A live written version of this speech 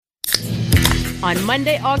On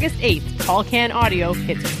Monday, August 8th, Tall Can Audio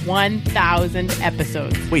hits 1,000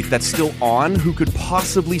 episodes. Wait, that's still on? Who could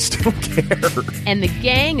possibly still care? And the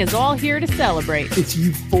gang is all here to celebrate. It's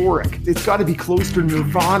euphoric. It's got to be close to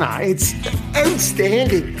Nirvana. It's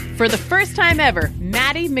outstanding. For the first time ever,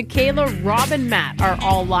 Maddie, Michaela, Rob, and Matt are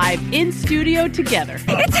all live in studio together.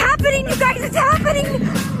 It's happening, you guys! It's happening!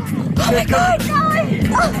 Oh my God!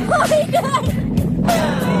 Oh my God!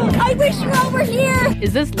 I wish you all were here!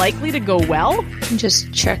 Is this likely to go well?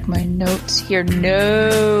 Just check my notes here.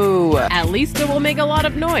 No. At least it will make a lot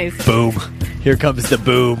of noise. Boom. Here comes the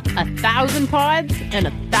boom. 1,000 pods and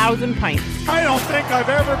 1,000 pints. I don't think I've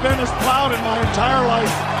ever been as proud in my entire life.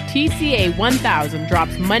 TCA 1000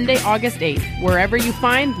 drops Monday, August 8th, wherever you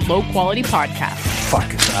find low-quality podcasts.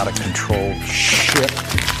 Fuck, it's out of control. Shit.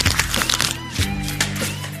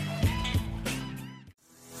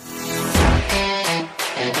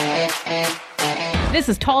 This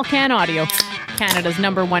is Tall Can Audio, Canada's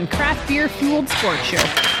 #1 craft beer fueled sports show.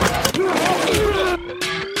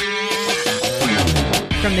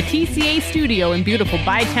 From the TCA studio in beautiful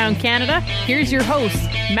Bytown, Canada, here's your host,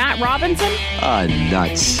 Matt Robinson.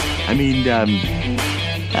 Nuts.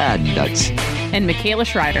 Nuts. And Michaela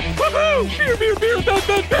Schreider. Woohoo! Beer, beer, beer, bang,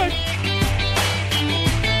 bang, bang.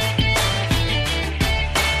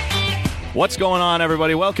 What's going on,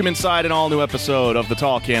 everybody? Welcome inside an all-new episode of the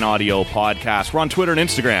Tall Can Audio podcast. We're on Twitter and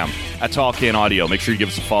Instagram at Tall Can Audio. Make sure you give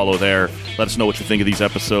us a follow there. Let us know what you think of these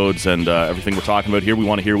episodes and everything we're talking about here. We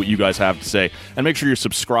want to hear what you guys have to say. And make sure you're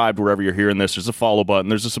subscribed wherever you're hearing this. There's a follow button.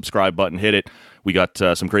 There's a subscribe button. Hit it. We got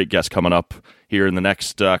some great guests coming up here in the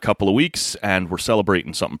next couple of weeks, and we're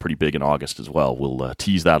celebrating something pretty big in August as well. We'll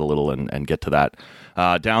tease that a little and get to that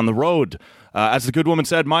down the road. As the good woman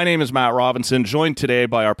said, my name is Matt Robinson, joined today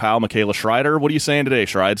by our pal Michaela Schreider. What are you saying today,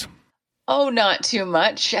 Schreids? Oh, not too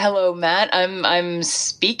much. Hello, Matt. I'm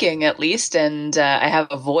speaking at least, and I have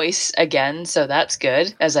a voice again, so that's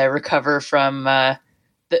good as I recover from the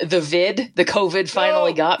COVID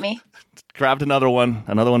finally got me. Grabbed another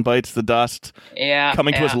one bites the dust. Yeah.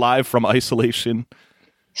 Coming to us live from isolation.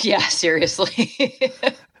 Yeah, seriously.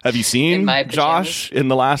 Have you seen Josh in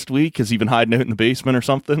the last week? Has he been hiding out in the basement or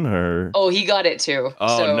something? Or oh, he got it too.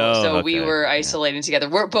 Oh, no. So okay. we were isolating together.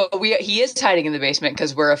 He is hiding in the basement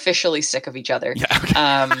because we're officially sick of each other.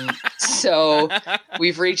 Yeah, okay. So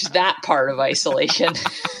we've reached that part of isolation.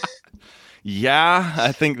 Yeah,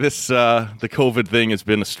 I think this the COVID thing has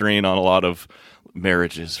been a strain on a lot of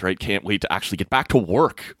marriages, right? Can't wait to actually get back to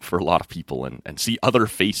work for a lot of people and see other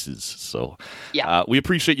faces. So yeah, we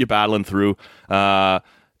appreciate you battling through.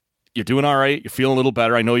 You're doing all right. You're feeling a little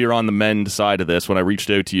better. I know you're on the mend side of this. When I reached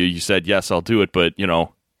out to you, you said, yes, I'll do it. But,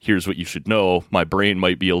 here's what you should know. My brain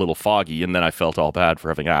might be a little foggy. And then I felt all bad for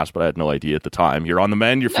having asked, but I had no idea at the time. You're on the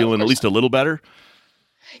mend. You're feeling at least a little better.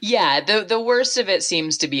 Yeah, the worst of it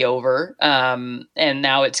seems to be over. And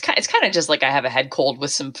now it's kind of just like I have a head cold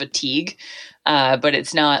with some fatigue. But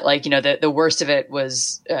it's not like, the worst of it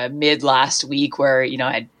was mid last week where,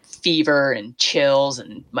 I had fever and chills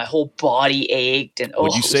and my whole body ached. And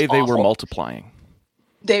would you say they were multiplying?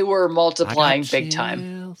 They were multiplying big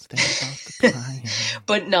time.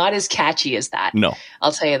 But not as catchy as that. No.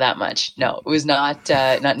 I'll tell you that much. No, it was not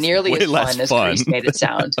nearly as fun as Grease made it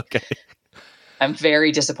sound. Okay. I'm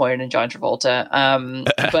very disappointed in John Travolta.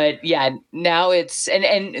 But yeah, now it's,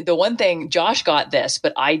 and the one thing, Josh got this,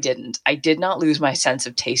 but I didn't. I did not lose my sense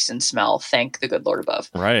of taste and smell. Thank the good Lord above.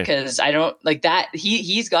 Right. Because I don't like that.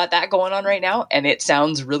 He's got that going on right now. And it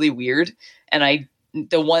sounds really weird. And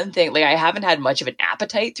the one thing, like I haven't had much of an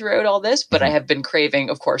appetite throughout all this, but I have been craving,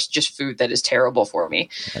 of course, just food that is terrible for me.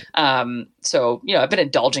 Right. So, I've been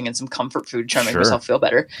indulging in some comfort food, trying to make myself feel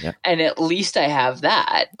better. Yeah. And at least I have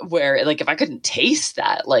that where like, if I couldn't taste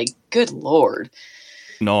that, like, good Lord.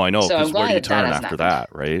 No, I know. Because where do you turn after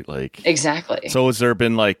that, right? Like exactly. So has there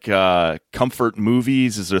been like comfort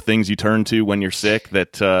movies? Is there things you turn to when you're sick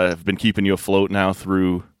that have been keeping you afloat now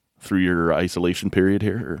through your isolation period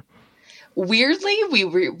here? Or? Weirdly, we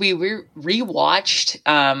rewatched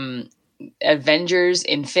Avengers: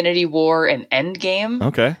 Infinity War and Endgame.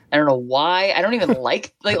 Okay, I don't know why. I don't even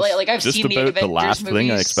like I've just seen about the Avengers the last movies.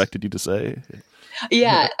 thing I expected you to say.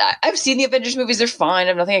 Yeah, I've seen the Avengers movies. They're fine. I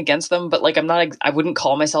have nothing against them, but like I wouldn't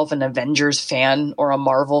call myself an Avengers fan or a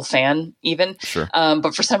Marvel fan even. Sure.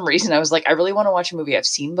 But for some reason I was like, I really want to watch a movie I've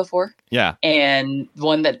seen before. Yeah. And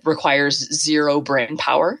one that requires zero brain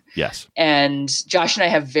power. Yes. And Josh and I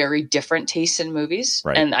have very different tastes in movies.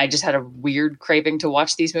 Right. And I just had a weird craving to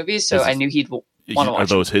watch these movies. So I knew he'd want to watch Are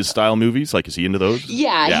those his style movies? Like, is he into those?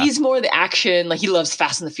 Yeah, he's more the action. Like, he loves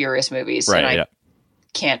Fast and the Furious movies. Right, and I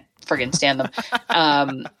can't friggin' stand them.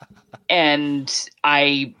 And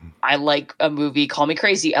I I like a movie, call me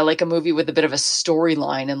crazy, I like a movie with a bit of a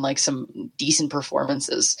storyline and like some decent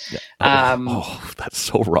performances. That's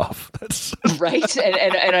so rough. That's right.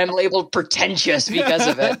 And I'm labeled pretentious because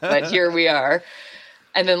of it, but here we are.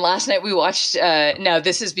 And then last night we watched, now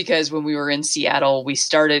this is because when we were in Seattle, we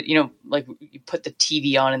started, like you put the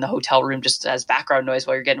TV on in the hotel room just as background noise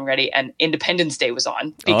while you're getting ready, and Independence Day was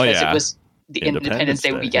on because it was the Independence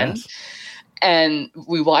Day weekend. Yes. And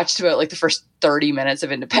we watched about like the first 30 minutes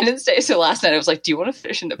of Independence Day. So last night I was like, do you want to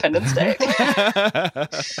finish Independence Day?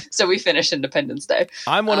 So we finished Independence Day.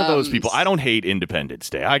 I'm one of those people. I don't hate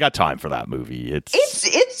Independence Day. I got time for that movie.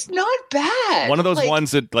 It's not bad. One of those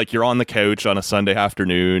ones that like you're on the couch on a Sunday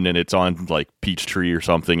afternoon and it's on like Peachtree or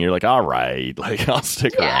something. You're like, all right, like I'll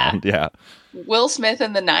stick around. Yeah. Will Smith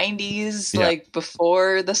in the 90s, like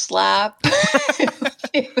before the slap.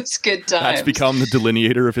 It was good times. That's become the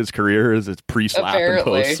delineator of his career, is it's pre-slap and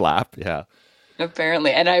post-slap. Yeah.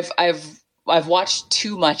 Apparently. And I've watched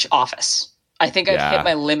too much Office. I think I've hit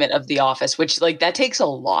my limit of The Office, which like that takes a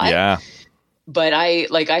lot. Yeah. But I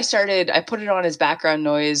put it on as background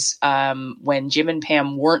noise when Jim and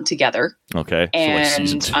Pam weren't together. Okay. And so like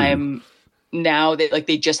season 2. Now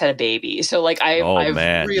they just had a baby. So like I've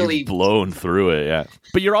really you've blown through it. Yeah.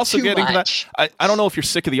 But you're also getting to that. I don't know if you're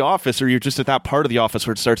sick of The Office or you're just at that part of The Office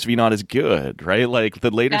where it starts to be not as good, right? Like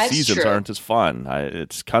the later seasons aren't as fun.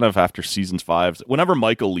 It's kind of after seasons 5. Whenever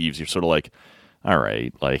Michael leaves, you're sort of like, all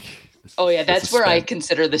right, like. Oh yeah, that's where I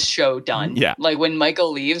consider the show done. Yeah, like when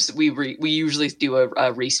Michael leaves, we usually do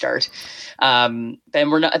a restart. And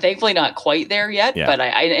we're thankfully not quite there yet, but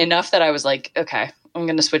I enough that I was like, okay, I'm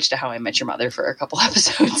going to switch to How I Met Your Mother for a couple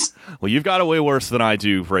episodes. Well, you've got it way worse than I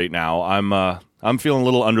do right now. I'm feeling a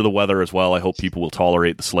little under the weather as well. I hope people will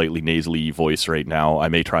tolerate the slightly nasally voice right now. I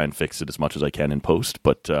may try and fix it as much as I can in post,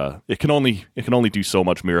 but it can only do so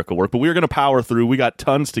much miracle work. But we're going to power through. We got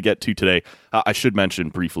tons to get to today. I should mention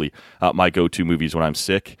briefly, my go-to movies when I'm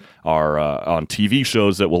sick are on TV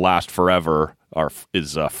shows that will last forever.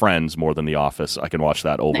 Is Friends more than The Office. I can watch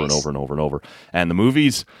that over and over and over and over. And the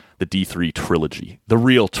movies, the D3 trilogy, the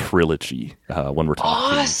real trilogy. When we're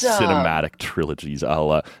talking cinematic trilogies,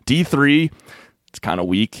 D3. It's kind of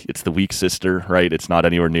weak. It's the weak sister, right? It's not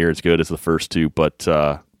anywhere near as good as the first two, but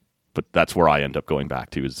that's where I end up going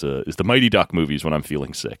back to is the Mighty Duck movies when I'm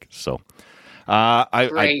feeling sick. So.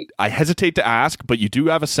 I hesitate to ask, but you do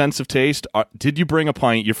have a sense of taste. Did you bring a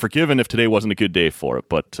pint? You're forgiven if today wasn't a good day for it,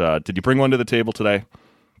 but did you bring one to the table today?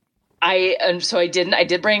 So I didn't. I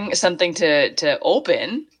did bring something to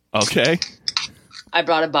open. Okay. I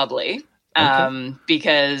brought a bubbly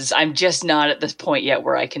because I'm just not at this point yet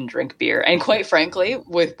where I can drink beer. And quite frankly,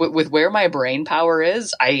 with where my brain power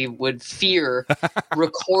is, I would fear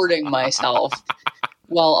recording myself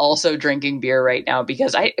while also drinking beer right now,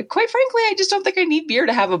 because quite frankly, I just don't think I need beer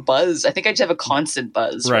to have a buzz. I think I just have a constant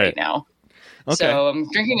buzz right now. Okay. So I'm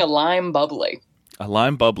drinking a lime bubbly. A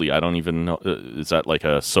lime bubbly. I don't even know. Is that like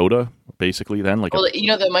a soda, basically, then? Like you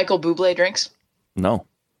know the Michael Bublé drinks? No.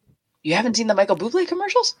 You haven't seen the Michael Bublé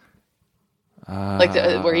commercials? Like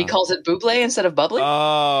where he calls it Bublé instead of bubbly?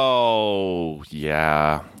 Oh,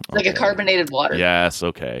 yeah. Like a carbonated water. Yes,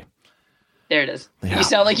 okay. There it is. Yeah. You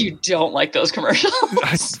sound like you don't like those commercials.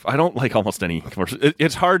 I don't like almost any commercials.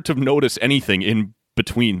 It's hard to notice anything in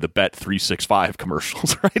between the Bet365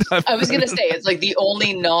 commercials, right? I was going to say, it's like the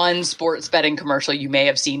only non-sports betting commercial you may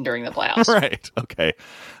have seen during the playoffs. Right. Okay.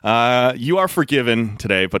 You are forgiven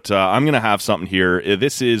today, but I'm going to have something here.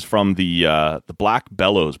 This is from the Black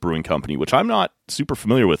Bellows Brewing Company, which I'm not super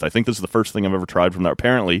familiar with. I think this is the first thing I've ever tried from there.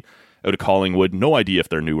 Apparently, out of Collingwood. No idea if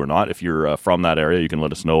they're new or not. If you're from that area, you can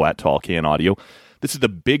let us know at Tall Can Audio. This is the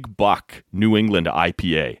Big Buck New England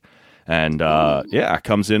IPA. And it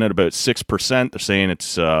comes in at about 6%. They're saying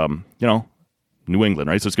it's, New England,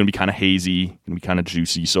 right? So it's going to be kind of hazy, going to be kind of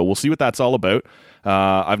juicy. So we'll see what that's all about.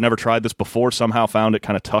 I've never tried this before. Somehow found it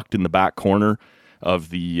kind of tucked in the back corner of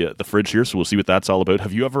the fridge here. So we'll see what that's all about.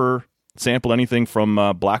 Have you ever sampled anything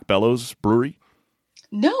from Black Bellows Brewery?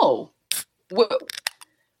 No.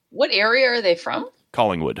 What area are they from?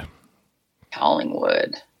 Collingwood.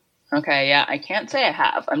 Okay, yeah, I can't say I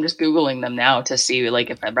have. I'm just Googling them now to see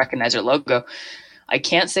if I recognize their logo. I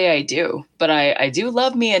can't say I do, but I do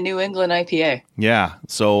love me a New England IPA. Yeah,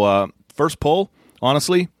 so first pull,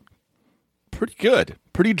 honestly, pretty good.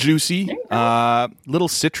 Pretty juicy. Little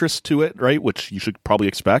citrus to it, right, which you should probably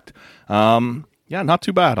expect. Not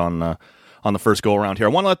too bad on the first go around here. I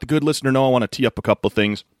want to let the good listener know, I want to tee up a couple of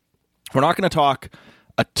things. We're not going to talk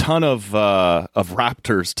a ton of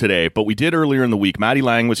Raptors today, but we did earlier in the week. Maddie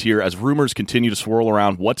Lang was here as rumors continue to swirl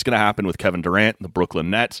around what's going to happen with Kevin Durant and the Brooklyn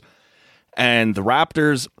Nets. And the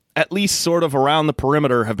Raptors at least sort of around the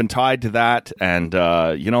perimeter have been tied to that. And,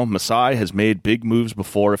 Masai has made big moves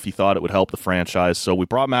before if he thought it would help the franchise. So we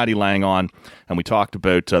brought Maddie Lang on and we talked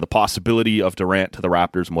about the possibility of Durant to the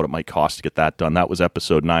Raptors and what it might cost to get that done. That was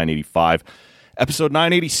episode 985. Episode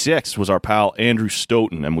 986 was our pal Andrew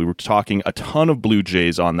Stoughton, and we were talking a ton of Blue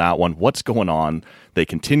Jays on that one. What's going on? They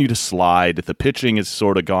continue to slide. The pitching has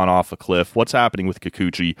sort of gone off a cliff. What's happening with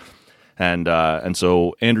Kikuchi? And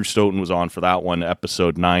so Andrew Stoughton was on for that one,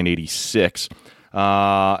 episode 986.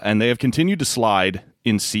 And they have continued to slide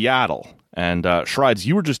in Seattle. And Shrides,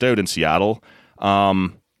 you were just out in Seattle.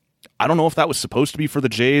 I don't know if that was supposed to be for the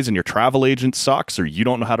Jays and your travel agent sucks or you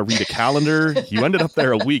don't know how to read a calendar. You ended up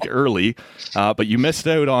there a week early, but you missed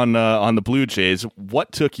out on the Blue Jays.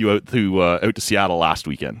 What took you out to Seattle last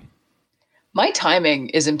weekend? My timing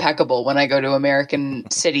is impeccable when I go to American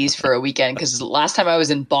cities for a weekend, because last time I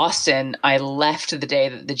was in Boston, I left the day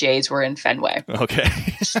that the Jays were in Fenway. Okay.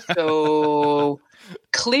 So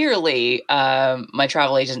clearly my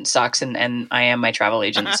travel agent sucks, and I am my travel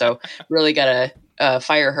agent. So really got to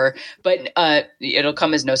fire her. But it'll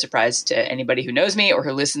come as no surprise to anybody who knows me or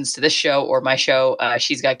who listens to this show or my show,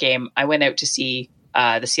 She's Got Game. I went out to see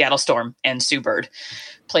the Seattle Storm and Sue Bird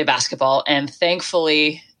play basketball. And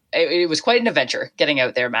thankfully, it was quite an adventure getting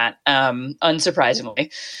out there, Matt.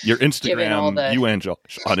 Unsurprisingly, your Instagram, you and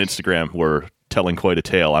Josh on Instagram were telling quite a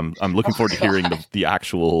tale. I'm looking forward to hearing the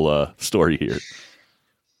actual story here.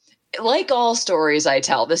 Like all stories I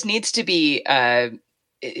tell, this needs to be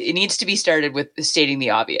it needs to be started with stating the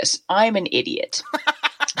obvious. I'm an idiot.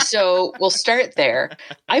 So we'll start there.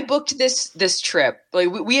 I booked this trip. Like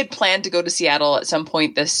we had planned to go to Seattle at some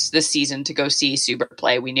point this season to go see Sue Bird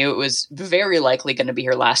play. We knew it was very likely going to be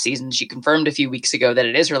her last season. She confirmed a few weeks ago that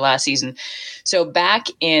it is her last season. So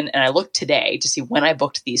and I looked today to see when I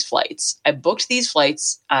booked these flights. I booked these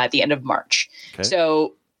flights at the end of March. Okay.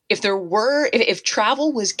 So if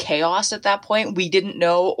travel was chaos at that point, we didn't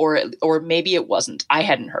know, or maybe it wasn't. I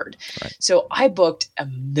hadn't heard. Right. So I booked a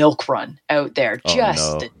milk run out there,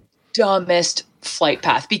 the dumbest flight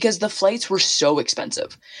path, because the flights were so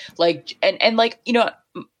expensive. Like, and like,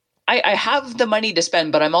 I have the money to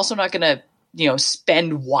spend, but I'm also not going to,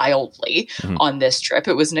 spend wildly on this trip.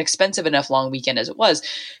 It was an expensive enough long weekend as it was.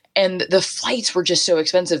 And the flights were just so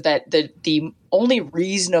expensive that the only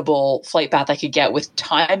reasonable flight path I could get with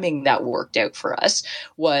timing that worked out for us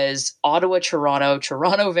was Ottawa,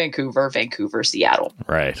 Toronto, Vancouver, Vancouver, Seattle.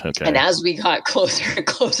 Right. Okay. And as we got closer and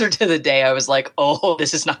closer to the day, I was like, oh,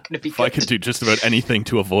 this is not going to be good. I could do just about anything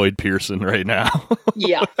to avoid Pearson right now.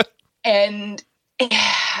 Yeah. And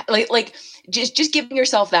like just giving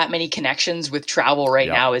yourself that many connections with travel right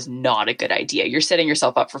now is not a good idea. You're setting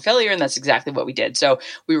yourself up for failure, and that's exactly what we did. So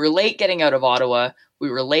we were late getting out of Ottawa. We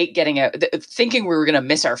were late getting out, thinking we were going to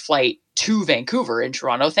miss our flight to Vancouver in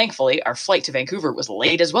Toronto. Thankfully, our flight to Vancouver was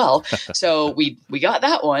late as well. So we got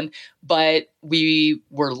that one, but we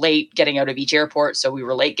were late getting out of each airport. So we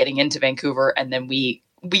were late getting into Vancouver. And then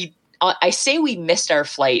I say we missed our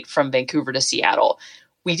flight from Vancouver to Seattle.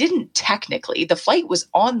 We didn't technically. The flight was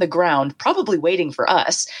on the ground, probably waiting for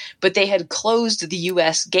us, but they had closed the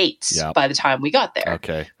U.S. gates by the time we got there,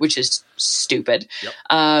 which is stupid.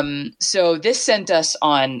 Yep. So this sent us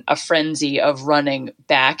on a frenzy of running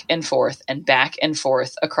back and forth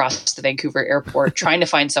across the Vancouver airport, trying to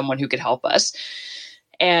find someone who could help us.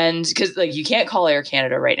 And because you can't call Air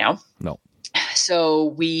Canada right now. No. So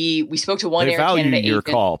we spoke to one Air Canada agent. They value your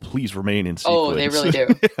call. Please remain in sequence. Oh, they really do.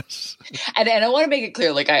 Yes. And I want to make it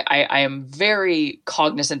clear, I am very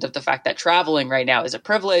cognizant of the fact that traveling right now is a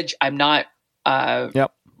privilege. I'm not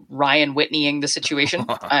Ryan Whitneying the situation.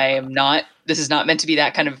 I am not. This is not meant to be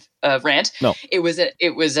that kind of rant. No, it was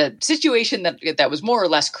a situation that was more or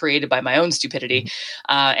less created by my own stupidity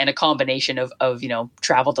and a combination of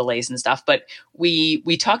travel delays and stuff. But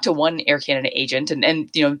we talked to one Air Canada agent,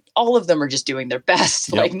 and all of them are just doing their best.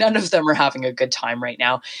 Yep. Like none of them are having a good time right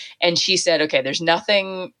now. And she said, "Okay, there's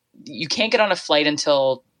nothing. You can't get on a flight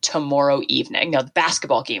until tomorrow evening." Now the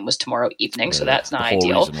basketball game was tomorrow evening, so that's not ideal.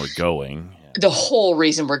 The whole reason we're going. The whole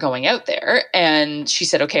reason we're going out there. And she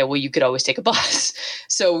said, okay, well, you could always take a bus.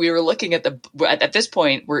 So we were looking at at this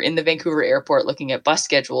point, we're in the Vancouver airport looking at bus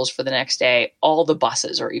schedules for the next day. All the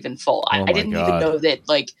buses are even full. I didn't even know that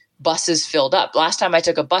buses filled up. Last time I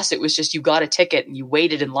took a bus, it was just, you got a ticket and you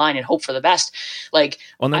waited in line and hope for the best. Well,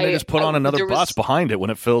 and then they just put on another bus behind it when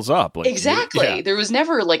it fills up. Exactly. Yeah. There was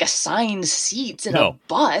never assigned seats in a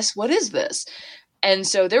bus. What is this? And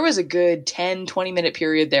so there was a good 10, 20-minute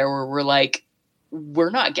period there where we're like,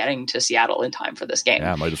 we're not getting to Seattle in time for this game.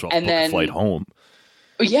 Yeah, might as well book a flight home.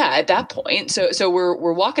 Yeah, at that point. So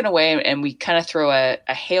we're walking away, and we kind of throw a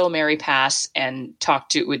Hail Mary pass and talk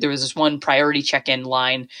to. There was this one priority check-in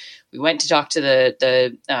line. We went to talk to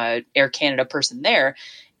the Air Canada person there,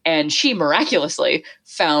 and she miraculously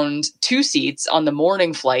found 2 seats on the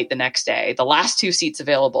morning flight the next day, the last 2 seats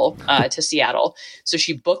available to Seattle. So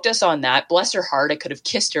she booked us on that. Bless her heart, I could have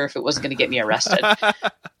kissed her if it wasn't going to get me arrested.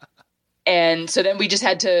 And so then we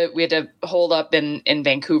had to hold up in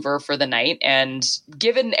Vancouver for the night. And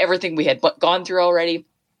given everything we had gone through already,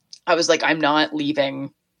 I was like, I'm not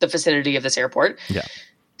leaving the vicinity of this airport. Yeah.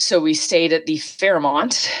 So we stayed at the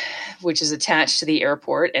Fairmont, which is attached to the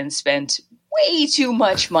airport, and spent way too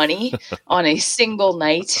much money on a single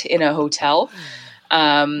night in a hotel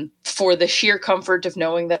for the sheer comfort of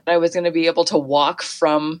knowing that I was going to be able to walk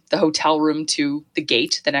from the hotel room to the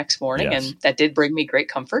gate the next morning. Yes. And that did bring me great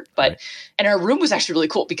comfort. But and our room was actually really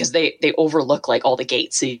cool because they overlook like all the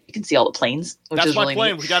gates, so you can see all the planes. Which That's is my really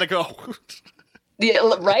plane. neat. We got to go.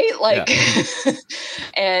 Yeah, right? Like,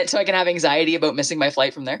 and so I can have anxiety about missing my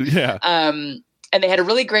flight from there. Yeah. And they had a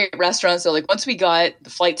really great restaurant. So like once we got the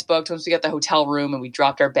flights booked, once we got the hotel room and we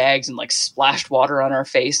dropped our bags and like splashed water on our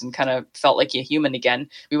face and kind of felt like a human again,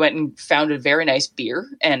 we went and found a very nice beer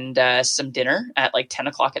and some dinner at like 10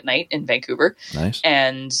 o'clock at night in Vancouver. Nice.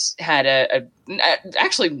 And had a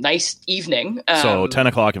actually nice evening. So 10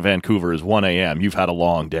 o'clock in Vancouver is 1 a.m. You've had a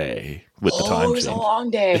long day with the time it was change. a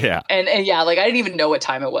long day. Yeah. And yeah, like I didn't even know what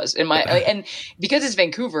time it was in my, and because it's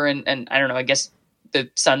Vancouver and I don't know, I guess the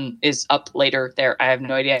sun is up later there. I have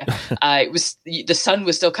no idea. The sun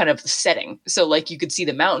was still kind of setting. So like you could see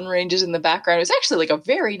the mountain ranges in the background. It was actually like a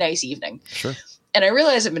very nice evening. Sure. And I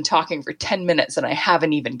realize I've been talking for 10 minutes and I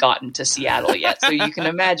haven't even gotten to Seattle yet. So you can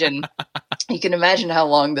imagine how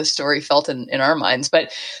long this story felt in our minds.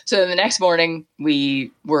 But so the next morning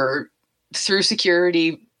we were through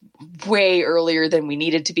security way earlier than we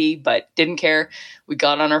needed to be, but didn't care. We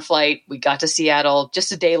got on our flight. We got to Seattle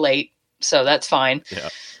just a day late. So that's fine. Yeah.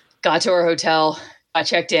 Got to our hotel, got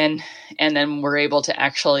checked in, and then we're able to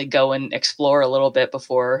actually go and explore a little bit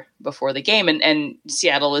before the game. And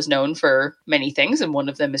Seattle is known for many things, and one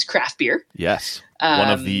of them is craft beer. Yes.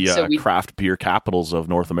 One of the craft beer capitals of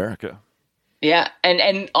North America. Yeah.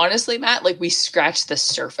 And honestly, Matt, like we scratched the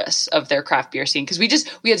surface of their craft beer scene because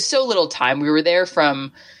we had so little time. We were there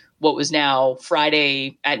from what was now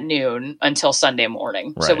Friday at noon until Sunday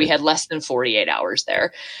morning. Right. So we had less than 48 hours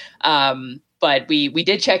there. But we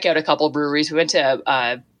did check out a couple breweries. We went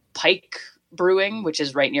to Pike Brewing, which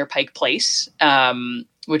is right near Pike Place,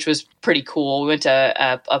 which was pretty cool. We went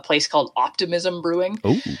to a place called Optimism Brewing.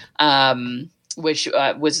 Ooh. Which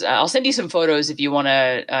was I'll send you some photos if you want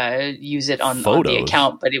to use it on the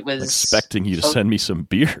account. But it was expecting you to send me some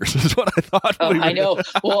beers is what I thought. Oh, I know.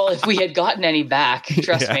 Well, if we had gotten any back,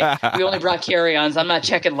 trust me, we only brought carry-ons. I'm not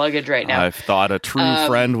checking luggage right now. I thought a true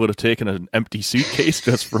friend would have taken an empty suitcase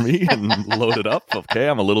just for me and loaded up. Okay,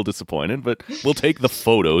 I'm a little disappointed, but we'll take the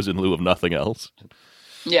photos in lieu of nothing else.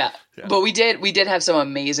 Yeah. But we did have some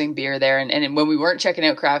amazing beer there, and when we weren't checking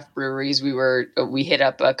out craft breweries, we hit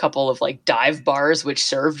up a couple of like dive bars which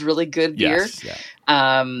served really good beer. Yes, yeah.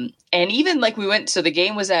 And even like we went, so the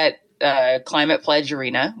game was at Climate Pledge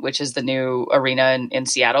Arena, which is the new arena in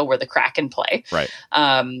Seattle where the Kraken play. Right.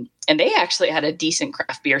 And they actually had a decent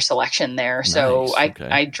craft beer selection there. So Nice, okay.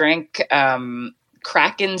 I drank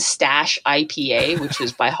Kraken Stash IPA, which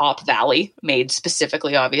was by Hop Valley, made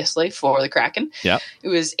specifically, obviously, for the Kraken. Yeah. It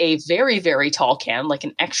was a very, very tall can, like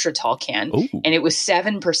an extra tall can, Ooh. and it was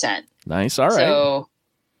 7%. Nice. All right. So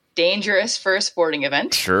dangerous for a sporting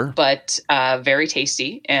event. Sure. But very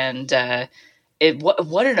tasty. And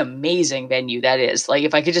what an amazing venue that is. Like,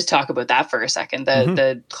 if I could just talk about that for a second,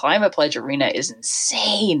 the Climate Pledge Arena is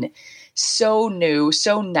insane. So new,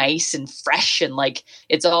 so nice and fresh, and like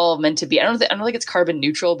it's all meant to be. I don't think it's carbon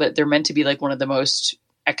neutral, but they're meant to be like one of the most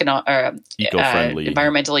eco-friendly,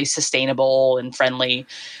 environmentally sustainable and friendly.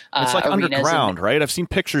 It's like underground, right? I've seen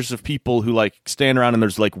pictures of people who like stand around and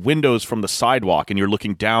there's like windows from the sidewalk, and you're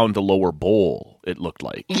looking down the lower bowl. It looked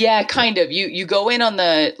like, yeah, kind of. You go in on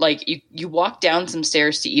the like you walk down some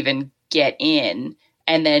stairs to even get in,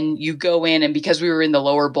 and then you go in, and because we were in the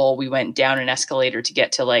lower bowl, we went down an escalator to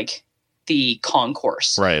get to like the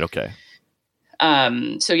concourse. Right. Okay.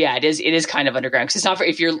 So yeah, it is kind of underground because it's not for,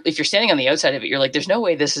 if you're standing on the outside of it, you're like, there's no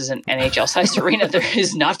way this is an NHL sized arena. There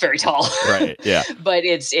is not very tall. Right. Yeah. But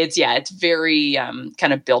it's very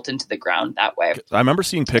kind of built into the ground that way. I remember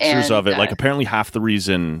seeing pictures of it. Like apparently half the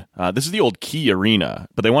reason this is the old Key Arena,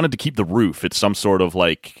 but they wanted to keep the roof. It's some sort of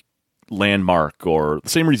like landmark, or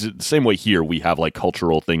the same way here we have like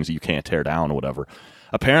cultural things that you can't tear down or whatever.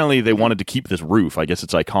 apparently they wanted to keep this roof. I guess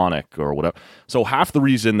it's iconic or whatever. So half the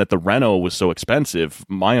reason that the reno was so expensive,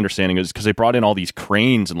 my understanding is because they brought in all these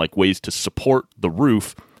cranes and like ways to support the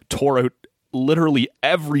roof, tore out literally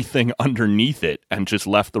everything underneath it, and just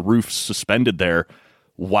left the roof suspended there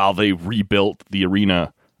while they rebuilt the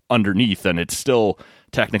arena underneath. And it still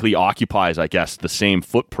technically occupies, I guess, the same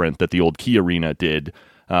footprint that the old Key Arena did,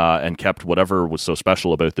 and kept whatever was so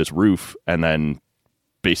special about this roof. And then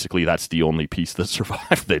basically that's the only piece that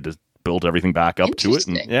survived. They just built everything back up to it.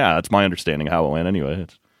 And yeah, that's my understanding of how it went anyway.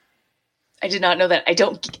 I did not know that. I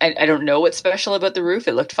don't know what's special about the roof.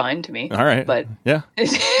 It looked fine to me. All right. But yeah, it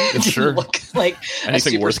didn't sure. look like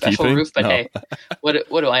anything a super worth special keeping? roof. But No. hey,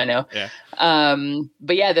 what do I know? Yeah.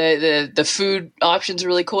 But yeah, the food options are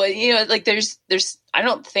really cool. You know, like there's I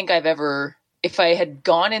don't think I've ever, if I had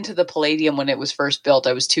gone into the Palladium when it was first built,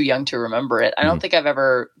 I was too young to remember it. I don't think I've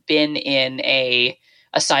ever been in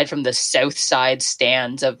aside from the south side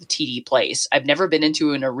stands of TD Place, I've never been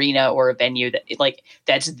into an arena or a venue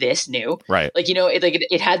that's this new. Right. Like, you know,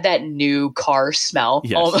 it had that new car smell.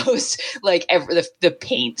 Yes. Almost like the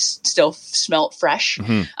paint still smelled fresh.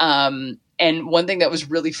 Mm-hmm. And one thing that was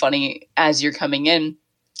really funny as you're coming in,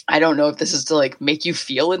 I don't know if this is to like make you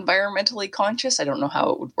feel environmentally conscious. I don't know how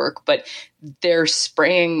it would work, but they're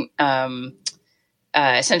spraying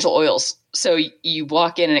essential oils. So you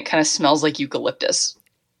walk in and it kind of smells like eucalyptus.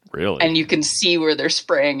 Really? And you can see where they're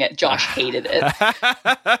spraying it. Josh hated it.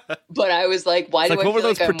 But I was like, why do I what feel were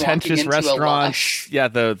those like I'm walking pretentious into restaurants? Yeah,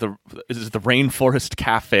 is it the Rainforest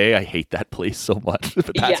Cafe? I hate that place so much.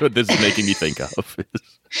 But that's what this is making me think of.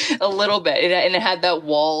 A little bit. And it had that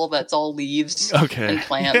wall that's all leaves and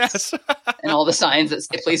plants. Yes. And all the signs that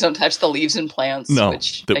say, please don't touch the leaves and plants. No,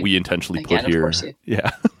 which, that we intentionally put here.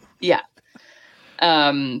 Yeah. Yeah.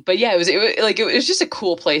 But yeah, it was just a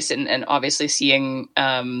cool place, and obviously seeing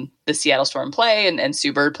the Seattle Storm play and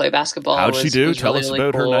Sue Bird play basketball. How'd she do? Tell us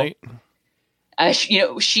about her night. I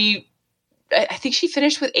think she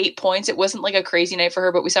finished with 8 points. It wasn't like a crazy night for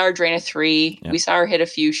her, but we saw her drain a 3. Yeah. We saw her hit a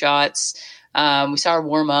few shots. We saw her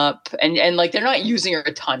warm up, and like they're not using her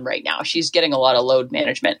a ton right now. She's getting a lot of load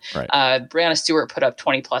management. Right. Brianna Stewart put up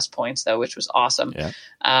 20 plus points though, which was awesome. Yeah.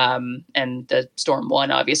 And the Storm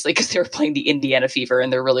won obviously because they were playing the Indiana Fever,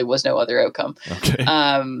 and there really was no other outcome. Okay.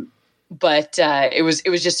 But it was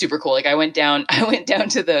just super cool. Like I went down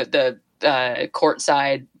to the court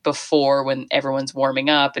side before when everyone's warming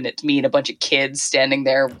up, and it's me and a bunch of kids standing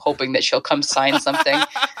there hoping that she'll come sign something.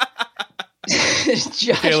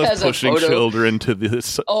 Josh has pushing a photo. children to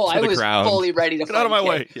this. I was ground. fully ready to get out of my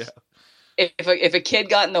way. Yeah. If a kid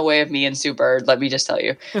got in the way of me and Sue Bird, let me just tell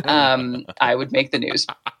you, I would make the news.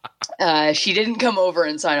 She didn't come over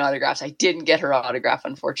and sign autographs. I didn't get her autograph,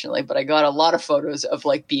 unfortunately, but I got a lot of photos of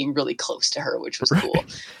like being really close to her, which was cool.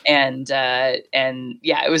 And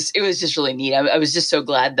yeah, it was just really neat. I was just so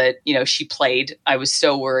glad that, you know, she played. I was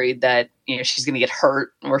so worried that, you know, she's going to get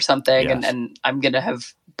hurt or something. Yes. And I'm going to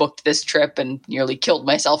have booked this trip and nearly killed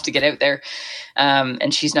myself to get out there.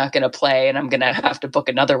 And she's not going to play, and I'm going to have to book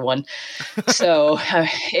another one. So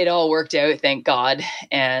it all worked out, thank God.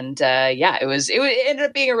 And yeah, it ended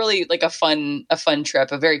up being a really like a fun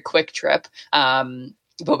trip, a very quick trip.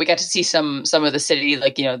 But we got to see some of the city,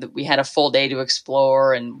 like, you know, we had a full day to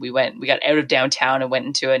explore, and we got out of downtown and went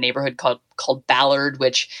into a neighborhood called Ballard,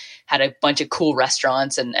 which had a bunch of cool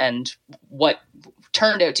restaurants and what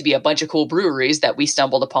turned out to be a bunch of cool breweries that we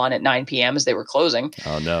stumbled upon at 9 p.m. as they were closing.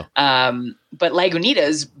 Oh no. But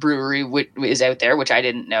Lagunitas brewery is out there, which I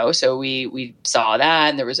didn't know. So we saw that,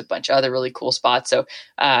 and there was a bunch of other really cool spots. So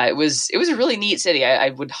it was a really neat city. I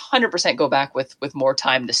would 100% go back with more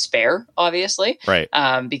time to spare, obviously. Right.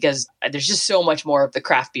 Because there's just so much more of the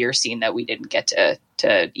craft beer scene that we didn't get to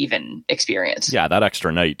even experience. Yeah, that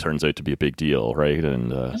extra night turns out to be a big deal, right?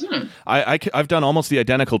 And I've done almost the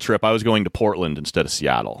identical trip. I was going to Portland instead of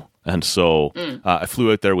Seattle. And so I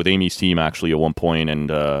flew out there with Amy's team actually at one point,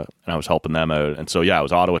 and I was helping them out. And so, yeah, it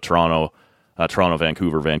was Ottawa, Toronto,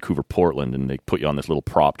 Vancouver, Portland, and they put you on this little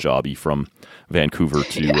prop jobby from Vancouver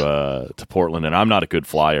to Portland. And I'm not a good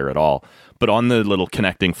flyer at all. But on the little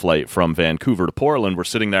connecting flight from Vancouver to Portland, we're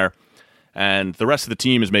sitting there, and the rest of the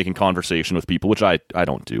team is making conversation with people, which I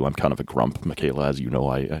don't do. I'm kind of a grump, Michaela, as you know.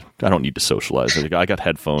 I don't need to socialize. I got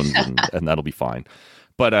headphones, and that'll be fine.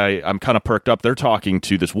 But I'm kind of perked up. They're talking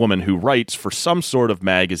to this woman who writes for some sort of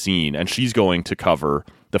magazine, and she's going to cover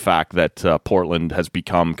the fact that Portland has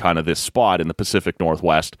become kind of this spot in the Pacific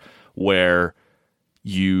Northwest where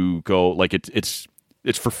you go, like it's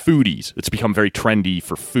for foodies. It's become very trendy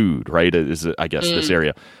for food, right? I guess this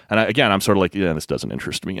area. And I'm sort of like, yeah, this doesn't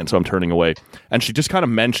interest me. And so I'm turning away. And she just kind of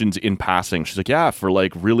mentions in passing, she's like, yeah, for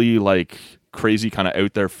like really like crazy kind of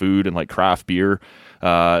out there food and like craft beer,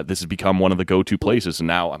 this has become one of the go-to places. And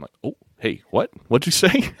now I'm like, oh, hey, what'd you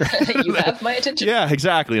say? You have my attention. Yeah,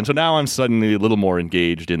 exactly. And so now I'm suddenly a little more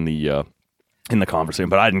engaged in the conversation,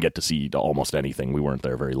 but I didn't get to see almost anything. We weren't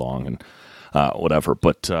there very long and whatever.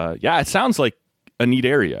 But yeah, it sounds like a neat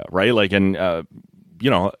area, right? Like, and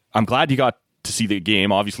I'm glad you got to see the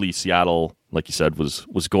game. Obviously, Seattle, like you said,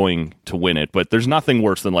 was going to win it, but there's nothing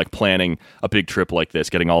worse than like planning a big trip like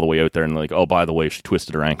this, getting all the way out there and like, oh, by the way, she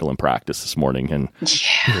twisted her ankle in practice this morning, and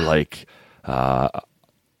you're like,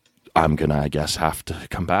 I'm gonna, I guess, have to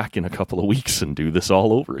come back in a couple of weeks and do this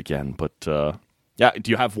all over again. But yeah,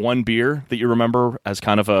 do you have one beer that you remember as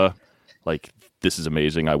kind of a like, this is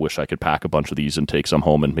amazing, I wish I could pack a bunch of these and take some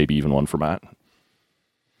home, and maybe even one for Matt?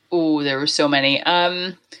 Oh, there were so many.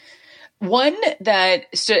 One that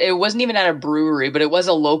it wasn't even at a brewery, but it was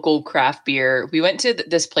a local craft beer. We went to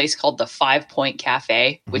this place called the 5 Point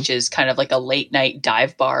Cafe, which is kind of like a late night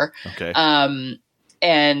dive bar. Okay.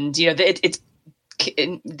 And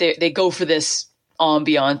they go for this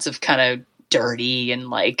ambiance of kind of dirty and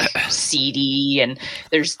like seedy, and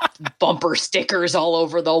there's bumper stickers all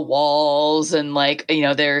over the walls, and like,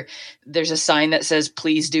 there's a sign that says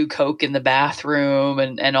please do coke in the bathroom,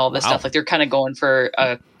 and all this stuff. Like, they're kind of going for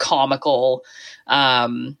a comical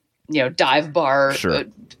dive bar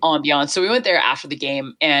ambiance. So we went there after the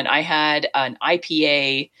game, and I had an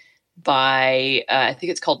IPA by I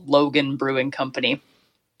think it's called Logan Brewing Company.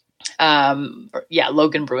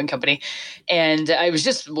 Logan Brewing Company, and I was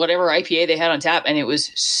just whatever IPA they had on tap, and it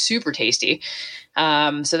was super tasty.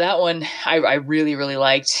 So that one I really, really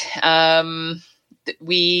liked.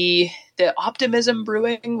 The Optimism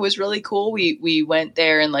Brewing was really cool. We went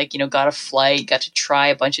there and got a flight, got to try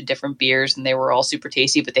a bunch of different beers, and they were all super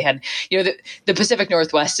tasty. But they had, the Pacific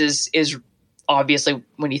Northwest is obviously,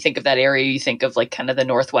 when you think of that area, you think of like kind of the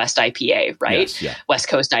Northwest IPA, right? Yes, yeah. West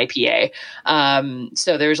Coast IPA.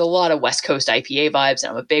 So there's a lot of West Coast IPA vibes,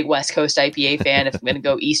 and I'm a big West Coast IPA fan. If I'm going to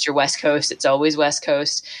go East or West Coast, it's always West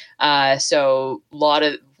Coast. So a lot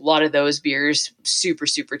of those beers, super,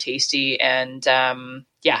 super tasty. And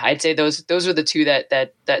I'd say those are the two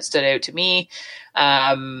that stood out to me.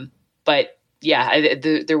 But yeah, I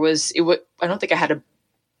don't think I had a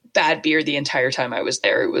bad beer the entire time I was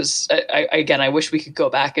there. It was, I wish we could go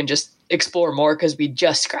back and just explore more, because we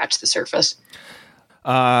just scratched the surface.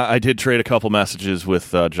 I did trade a couple messages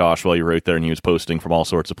with Josh while you were out there, and he was posting from all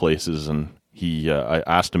sorts of places, and I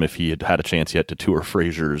asked him if he had a chance yet to tour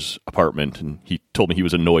Fraser's apartment, and he told me he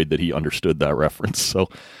was annoyed that he understood that reference. So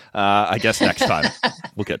I guess next time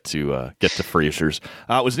we'll get to Fraser's.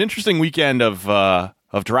 It was an interesting weekend of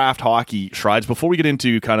draft hockey, Shrides. Before we get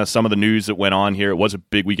into kind of some of the news that went on here, it was a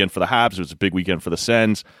big weekend for the Habs. It was a big weekend for the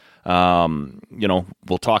Sens.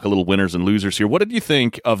 We'll talk a little winners and losers here. What did you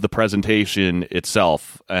think of the presentation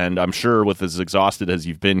itself? And I'm sure with as exhausted as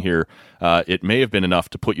you've been here, it may have been enough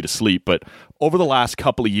to put you to sleep. But over the last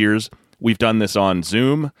couple of years, we've done this on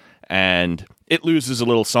Zoom, and it loses a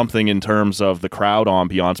little something in terms of the crowd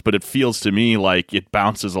ambiance, but it feels to me like it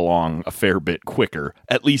bounces along a fair bit quicker,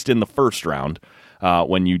 at least in the first round,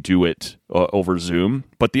 when you do it over Zoom.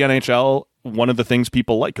 But the NHL, one of the things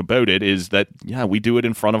people like about it is that, we do it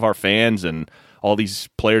in front of our fans, and all these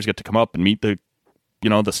players get to come up and meet the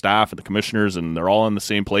staff and the commissioners, and they're all in the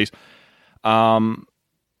same place.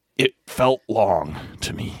 It felt long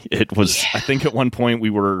to me. It was, I think at one point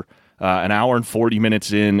we were an hour and 40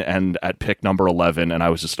 minutes in, and at pick number 11, and I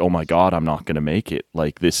was just, oh my God, I'm not going to make it.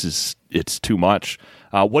 Like, it's too much.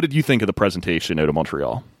 What did you think of the presentation out of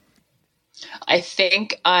Montreal? I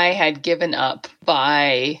think I had given up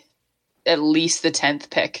by at least the 10th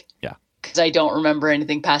pick. Yeah. Because I don't remember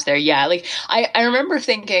anything past there. Yeah. Like, I remember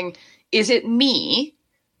thinking, is it me,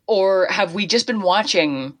 or have we just been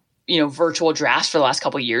watching, virtual drafts for the last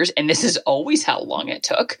couple of years, and this is always how long it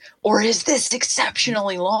took? Or is this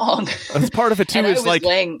exceptionally long? That's part of it too. Is like,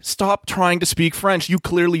 stop trying to speak French. You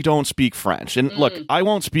clearly don't speak French. And look, I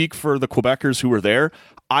won't speak for the Quebecers who were there.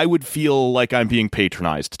 I would feel like I'm being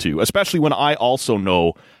patronized too, especially when I also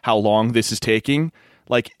know how long this is taking.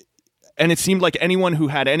 And it seemed like anyone who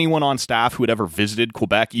had anyone on staff who had ever visited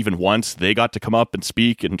Quebec even once, they got to come up and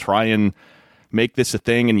speak and try and make this a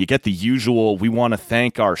thing. And you get the usual, we want to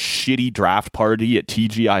thank our shitty draft party at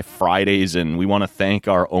TGI Fridays, and we want to thank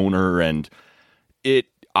our owner. And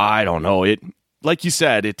I don't know, like you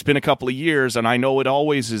said, it's been a couple of years, and I know it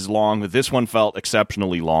always is long, but this one felt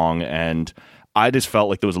exceptionally long, and I just felt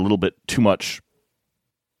like there was a little bit too much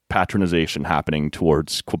patronization happening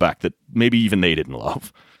towards Quebec that maybe even they didn't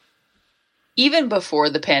love. even before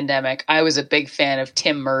the pandemic, I was a big fan of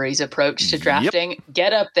Tim Murray's approach to drafting. Yep.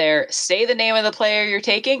 Get up there, say the name of the player you're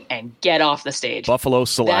taking, and get off the stage. Buffalo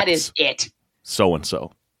selects. That is it.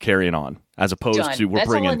 So-and-so. Carrying on. As opposed Done. to we're That's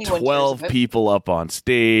bringing 12 people up on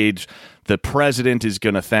stage. The president is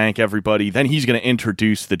going to thank everybody. Then he's going to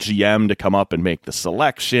introduce the GM to come up and make the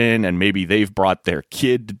selection. And maybe they've brought their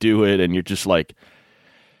kid to do it. And you're just like,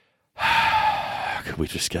 could we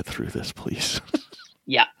just get through this, please?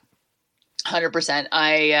 Yeah. 100%.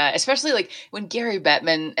 Especially like when Gary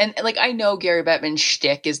Bettman, and like I know Gary Bettman's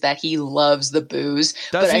shtick is that he loves the booze,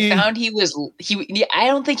 but I found I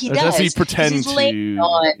don't think he does. Does he pretend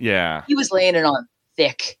to? Yeah. He was laying it on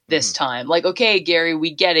thick this time. Like, okay, Gary, we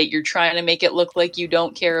get it. You're trying to make it look like you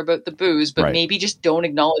don't care about the booze, but maybe just don't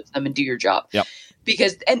acknowledge them and do your job. Yep.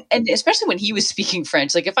 Because, and especially when he was speaking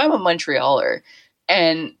French, like if I'm a Montrealer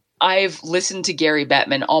and I've listened to Gary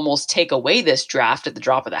Bettman almost take away this draft at the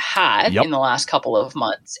drop of the hat in the last couple of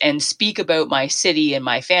months and speak about my city and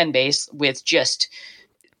my fan base with just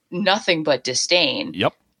nothing but disdain.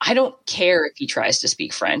 Yep. I don't care if he tries to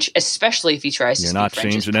speak French, especially if he tries to speak French. You're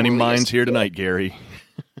not changing any minds here tonight, Gary.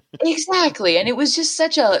 Exactly. And it was just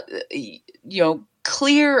such a,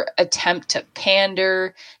 clear attempt to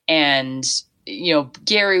pander and,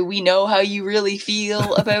 Gary, we know how you really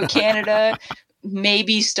feel about Canada.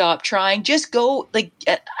 Maybe stop trying. Just go. Like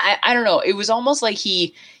I don't know. It was almost like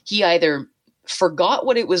he either forgot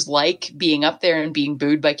what it was like being up there and being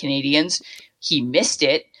booed by Canadians. He missed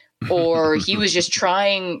it, or he was just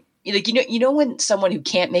trying. Like when someone who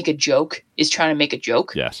can't make a joke is trying to make a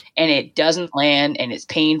joke, yes, and it doesn't land and it's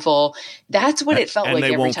painful. That's what it felt like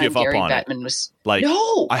every time Gary Bettman was like,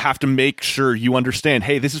 "No, I have to make sure you understand.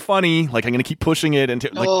 Hey, this is funny. Like I'm going to keep pushing it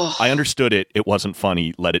until I understood it. It wasn't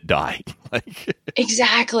funny. Let it die."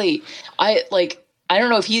 Exactly. I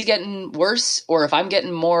don't know if he's getting worse or if I'm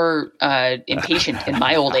getting more impatient in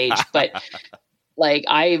my old age, but. Like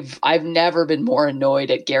I've never been more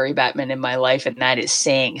annoyed at Gary Bettman in my life, and that is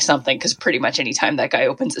saying something because pretty much anytime that guy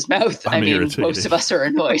opens his mouth, most of us are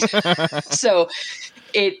annoyed. So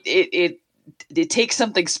it takes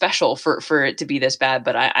something special for it to be this bad.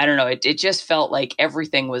 But I don't know. It just felt like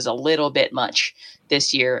everything was a little bit much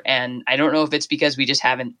this year, and I don't know if it's because we just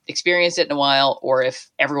haven't experienced it in a while, or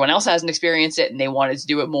if everyone else hasn't experienced it and they wanted to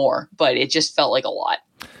do it more. But it just felt like a lot.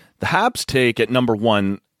 The Habs take at number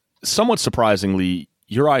 1. Somewhat surprisingly,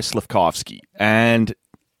 Juraj Slafkovsky, and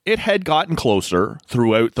it had gotten closer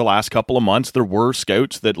throughout the last couple of months. There were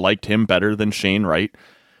scouts that liked him better than Shane Wright,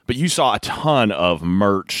 but you saw a ton of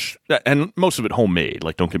merch, and most of it homemade,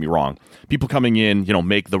 like don't get me wrong. People coming in,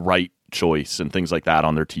 make the right choice and things like that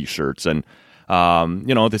on their T-shirts, and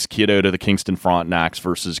this kid out of the Kingston Frontenacs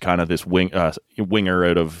versus kind of this winger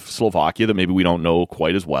out of Slovakia that maybe we don't know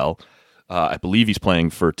quite as well. I believe he's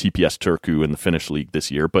playing for TPS Turku in the Finnish league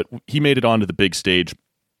this year, but he made it onto the big stage.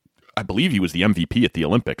 I believe he was the MVP at the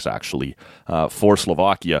Olympics, actually, for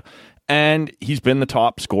Slovakia. And he's been the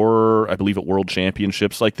top scorer, I believe, at World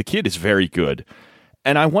Championships. Like, the kid is very good.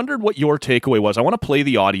 And I wondered what your takeaway was. I want to play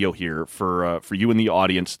the audio here for you in the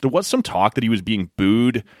audience. There was some talk that he was being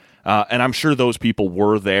booed, and I'm sure those people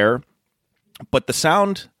were there. But the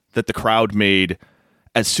sound that the crowd made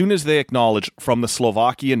as soon as they acknowledge from the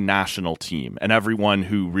Slovakian national team, and everyone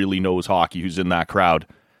who really knows hockey who's in that crowd,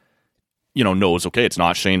 knows, okay, it's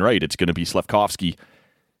not Shane Wright, it's going to be Slafkovsky.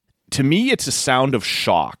 To me, it's a sound of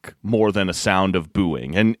shock more than a sound of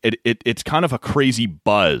booing. And it's kind of a crazy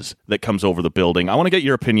buzz that comes over the building. I want to get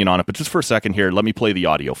your opinion on it, but just for a second here, let me play the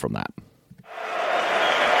audio from that.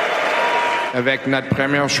 Avec notre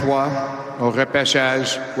premier choix au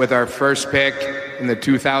repêchage, with our first pick in the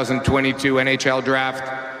 2022 NHL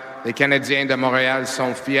Draft, les Canadiens de Montréal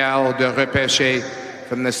sont fiers de repêcher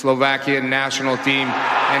from the Slovakian national team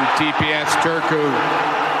and TPS Turku,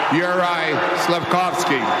 Juraj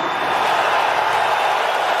Slafkovsky.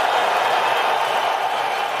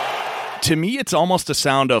 To me, it's almost a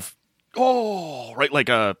sound of, right, like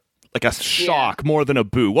a shock more than a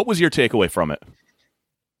boo. What was your takeaway from it?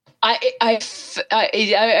 I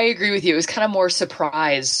agree with you. It was kind of more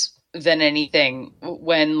surprise than anything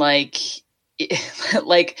when that's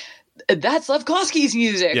Slafkovsky's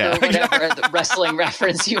music or whatever the wrestling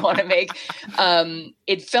reference you want to make.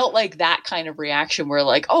 It felt like that kind of reaction where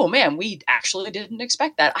like, oh man, we actually didn't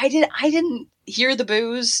expect that. I didn't hear the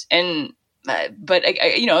boos, and but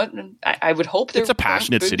I would hope there. It's a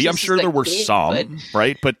passionate city. I'm sure there were some,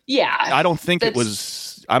 right? But yeah, I don't think it was.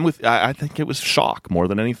 I think it was shock more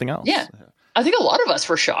than anything else. Yeah. I think a lot of us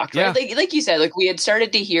were shocked, right? Yeah. Like you said, like we had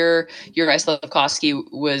started to hear Juraj Slafkovsky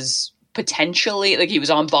was potentially, like he was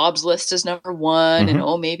on Bob's list as number 1,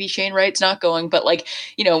 and maybe Shane Wright's not going, but like,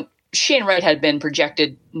 Shane Wright had been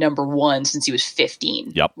projected number 1 since he was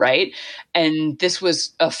 15. Yep. Right. And this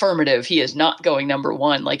was affirmative. He is not going number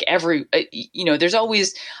 1. Like I feel like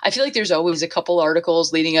there's always a couple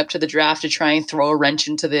articles leading up to the draft to try and throw a wrench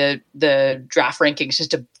into the draft rankings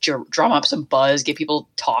just to drum up some buzz, get people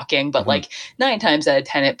talking. But like 9 times out of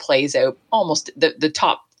 10, it plays out almost the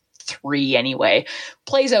top 3 anyway,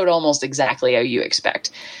 plays out almost exactly how you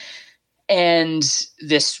expect. And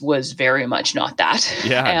this was very much not that.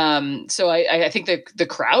 Yeah. So I think the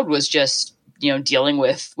crowd was just, dealing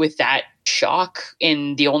with that shock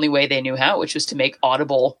in the only way they knew how, which was to make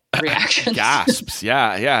audible reactions. Gasps.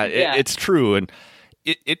 Yeah. It's true. And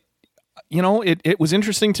it was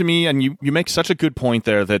interesting to me. And you make such a good point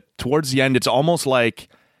there that towards the end, it's almost like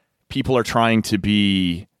people are trying to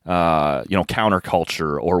be,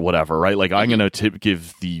 counterculture or whatever, right? Like I'm going to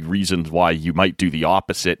give the reasons why you might do the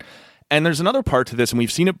opposite. And there's another part to this, and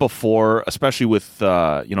we've seen it before, especially with,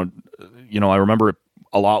 I remember it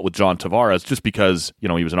a lot with John Tavares, just because, he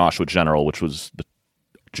was an Oshawa General, which was the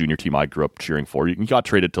junior team I grew up cheering for. He got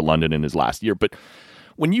traded to London in his last year. But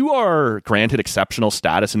when you are granted exceptional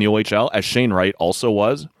status in the OHL, as Shane Wright also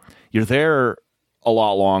was, you're there a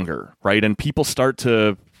lot longer, right? And people start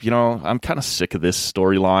to, I'm kind of sick of this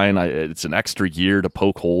storyline. It's an extra year to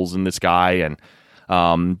poke holes in this guy, and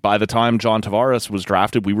by the time John Tavares was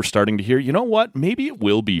drafted, we were starting to hear, you know what, maybe it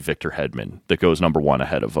will be Victor Hedman that goes number 1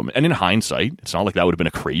 ahead of him. And in hindsight, it's not like that would have been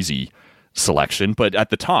a crazy selection, but at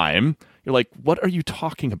the time, you're like, what are you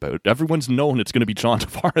talking about? Everyone's known it's going to be John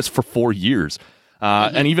Tavares for 4 years.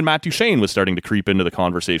 And even Matt Duchene was starting to creep into the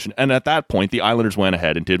conversation. And at that point, the Islanders went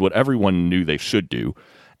ahead and did what everyone knew they should do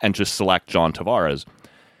and just select John Tavares.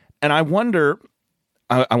 And I wonder...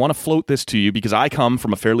 I want to float this to you because I come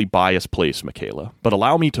from a fairly biased place, Michaela, but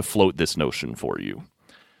allow me to float this notion for you.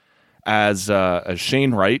 As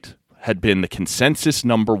Shane Wright had been the consensus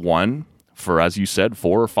number 1 for, as you said,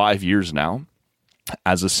 4 or 5 years now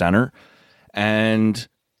as a center, and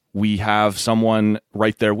we have someone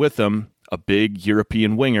right there with him, a big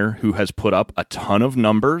European winger who has put up a ton of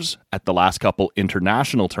numbers at the last couple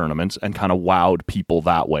international tournaments and kind of wowed people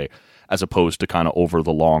that way, as opposed to kind of over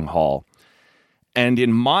the long haul. And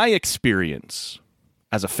in my experience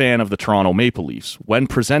as a fan of the Toronto Maple Leafs, when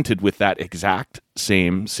presented with that exact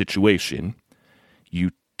same situation,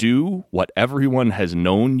 you do what everyone has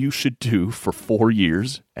known you should do for 4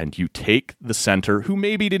 years, and you take the center who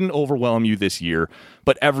maybe didn't overwhelm you this year,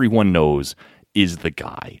 but everyone knows is the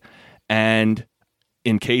guy. And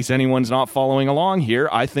in case anyone's not following along here,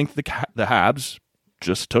 I think the Habs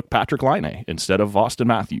just took Patrik Laine instead of Auston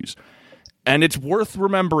Matthews. And it's worth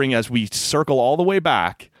remembering as we circle all the way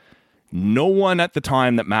back, no one at the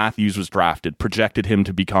time that Matthews was drafted projected him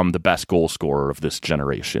to become the best goal scorer of this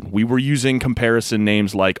generation. We were using comparison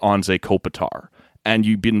names like Anze Kopitar. And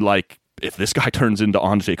you've been like, if this guy turns into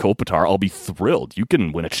Anze Kopitar, I'll be thrilled. You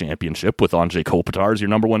can win a championship with Anze Kopitar as your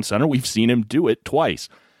number 1 center. We've seen him do it twice.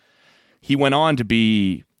 He went on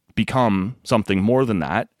to become something more than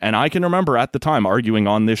that. And I can remember at the time arguing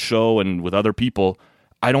on this show and with other people,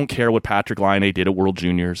 I don't care what Patrik Laine did at World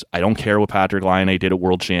Juniors. I don't care what Patrik Laine did at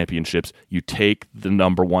World Championships. You take the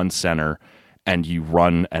number 1 center and you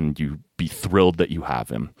run and you be thrilled that you have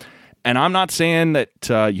him. And I'm not saying that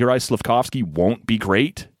Juraj Slafkovsky won't be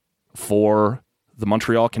great for the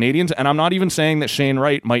Montreal Canadiens, and I'm not even saying that Shane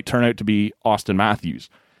Wright might turn out to be Auston Matthews.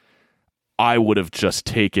 I would have just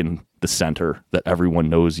taken the center that everyone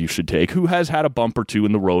knows you should take, who has had a bump or two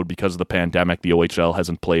in the road because of the pandemic. The OHL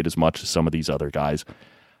hasn't played as much as some of these other guys.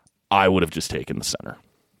 I would have just taken the center.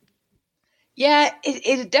 Yeah,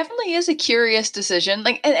 it definitely is a curious decision.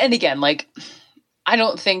 And again, I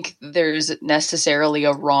don't think there's necessarily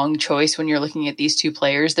a wrong choice when you're looking at these 2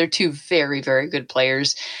 players. They're 2 very, very good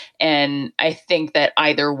players. And I think that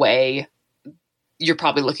either way, you're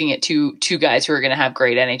probably looking at two guys who are going to have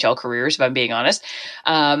great NHL careers, if I'm being honest.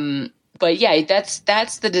 But yeah,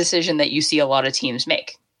 that's the decision that you see a lot of teams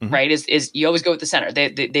make. Right, is you always go with the center.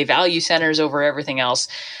 They value centers over everything else.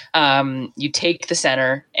 You take the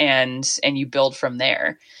center and you build from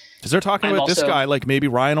there. Because they're talking about this guy like maybe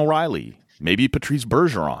Ryan O'Reilly, maybe Patrice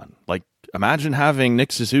Bergeron. Like imagine having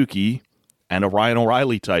Nick Suzuki and a Ryan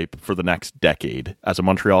O'Reilly type for the next decade as a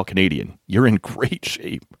Montreal Canadian. You're in great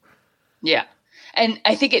shape. Yeah, and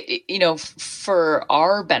I think it for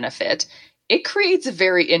our benefit, it creates a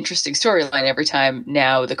very interesting storyline every time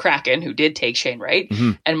now the Kraken, who did take Shane Wright,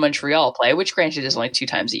 and Montreal play, which granted is only 2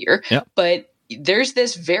 times a year. Yeah. But there's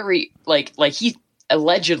this very, like he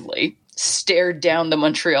allegedly stared down the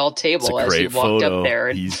Montreal table as he walked up there.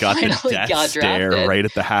 And he's got the death stare drafted. right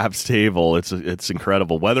at the Habs table. It's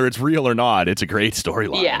incredible. Whether it's real or not, it's a great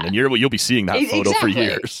storyline. Yeah. And you'll be seeing that photo for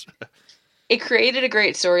years. It created a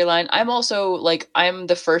great storyline. I'm also I'm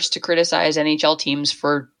the first to criticize NHL teams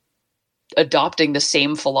for adopting the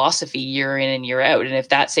same philosophy year in and year out. And if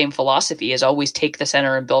that same philosophy is always take the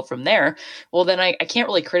center and build from there, well, then I can't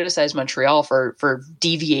really criticize Montreal for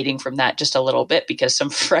deviating from that just a little bit, because some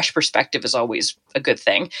fresh perspective is always a good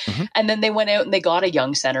thing. Mm-hmm. And then they went out and they got a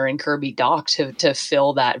young center in Kirby Dach to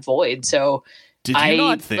fill that void. So did you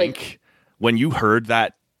not think when you heard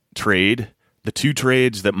that trade, the two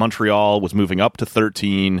trades that Montreal was moving up to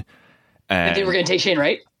 13 and they were going to take Shane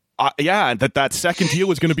Wright? Yeah, that second deal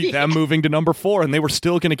was going to be them moving to number 4, and they were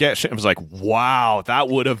still going to get shit. I was like, wow, that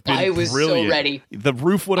would have been brilliant. I was so ready. The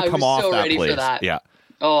roof would have come off that place. For that. Yeah.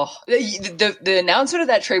 Oh, the announcement of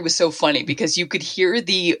that trade was so funny because you could hear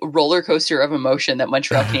the roller coaster of emotion that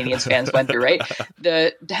Montreal Canadiens fans went through, right?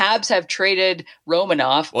 The Habs have traded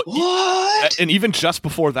Romanov. What? And even just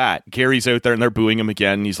before that, Gary's out there and they're booing him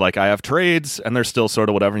again. He's like, I have trades, and they're still sort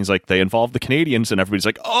of whatever. And he's like, they involve the Canadiens, and everybody's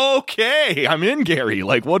like, okay, I'm in, Gary.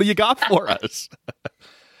 Like, what do you got for us?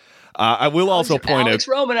 I will also point Alex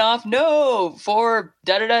Romanov, no, for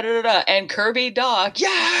da-da-da-da-da, and Kirby Dach,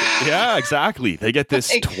 yeah! Yeah, exactly. They get this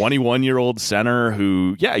 21-year-old center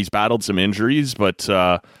who, he's battled some injuries, but,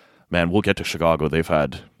 man, we'll get to Chicago. They've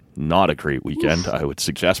had not a great weekend, I would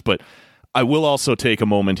suggest. But I will also take a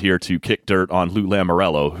moment here to kick dirt on Lou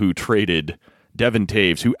Lamoriello, who traded Devin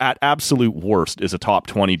Taves, who at absolute worst is a top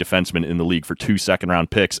 20 defenseman in the league, for 2 second-round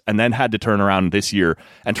picks, and then had to turn around this year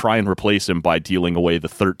and try and replace him by dealing away the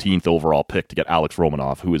 13th overall pick to get Alex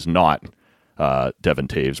Romanov, who is not Devin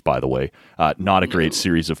Taves, by the way. Not a great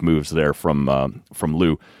series of moves there from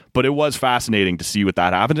Lou. But it was fascinating to see what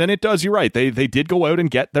that happened, and it does, you're right. They did go out and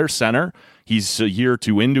get their center. He's a year or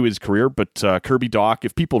two into his career, but Kirby Dach,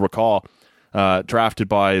 if people recall, drafted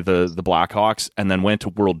by the Blackhawks and then went to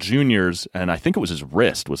World Juniors, and I think it was his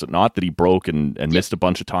wrist, was it not, that he broke and missed a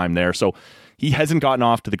bunch of time there. So he hasn't gotten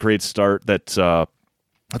off to the great start that a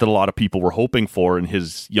lot of people were hoping for in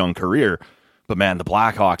his young career. But man, the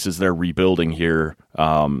Blackhawks, as they're rebuilding here,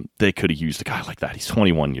 they could have used a guy like that. He's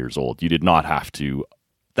 21 years old. You did not have to.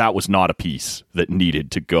 That was not a piece that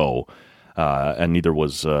needed to go, and neither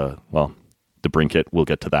was DeBrincat. We'll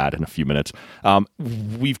get to that in a few minutes.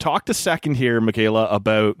 We've talked a second here, Michaela,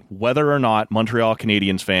 about whether or not Montreal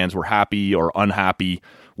Canadiens fans were happy or unhappy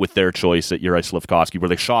with their choice at Juraj Slafkovsky. Were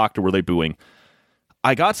they shocked or were they booing?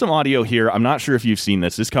 I got some audio here. I'm not sure if you've seen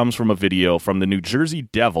this. This comes from a video from the New Jersey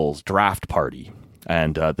Devils draft party.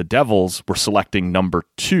 And the Devils were selecting number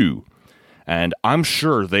 2. And I'm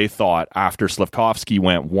sure they thought after Slafkovsky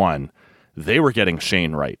went 1, they were getting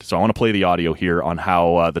Shane Wright. So I want to play the audio here on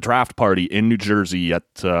how the draft party in New Jersey at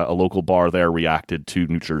a local bar there reacted to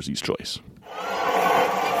New Jersey's choice. Et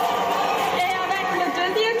avec le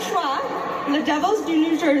deuxième choix, the Devils du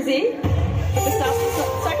New Jersey, with the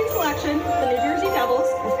second selection, the New Jersey Devils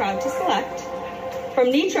are proud to select from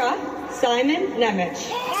Nitra, Simon Nemec.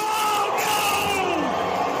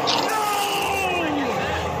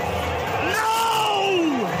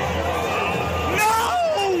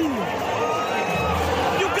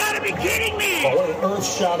 Well, what an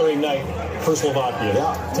earth-shattering night for Slovakia.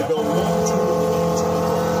 Yeah. To go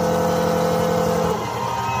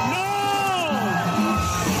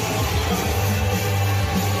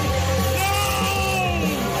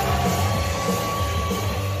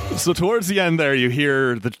So towards the end there, you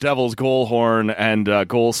hear the Devils' goal horn and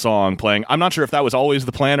goal song playing. I'm not sure if that was always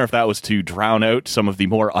the plan or if that was to drown out some of the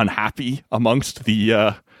more unhappy amongst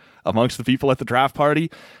the people at the draft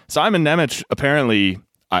party. Simon Nemec apparently...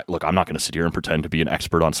 Look, I'm not going to sit here and pretend to be an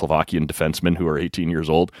expert on Slovakian defensemen who are 18 years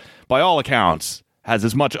old. By all accounts, has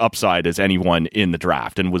as much upside as anyone in the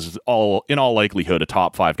draft and was in all likelihood a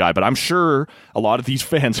top 5 guy. But I'm sure a lot of these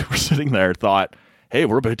fans who were sitting there thought, hey,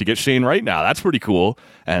 we're about to get Shane Wright now. That's pretty cool.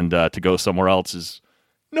 And to go somewhere else is,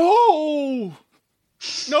 no.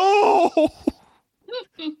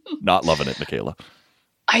 Not loving it, Michaela.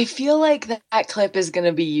 I feel like that clip is going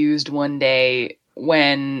to be used one day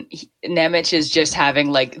when Nemec is just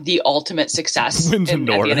having like the ultimate success at the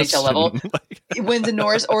NHL level. Wins a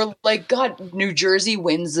Norris, or like, God, New Jersey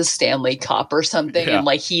wins the Stanley Cup or something, and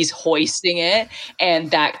like he's hoisting it,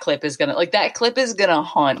 and that clip is gonna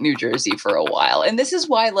haunt New Jersey for a while. And this is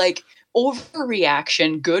why, like,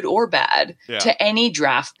 overreaction, good or bad, to any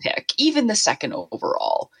draft pick, even the second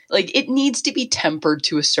overall, like, it needs to be tempered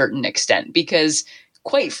to a certain extent, because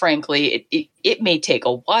quite frankly, it may take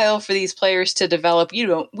a while for these players to develop.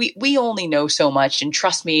 We only know so much, and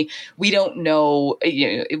trust me, we don't know.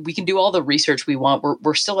 We can do all the research we want.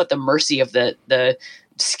 We're still at the mercy of the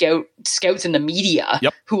scouts in the media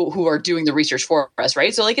who are doing the research for us,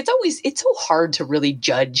 right? So like it's so hard to really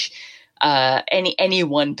judge any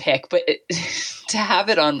one pick, but to have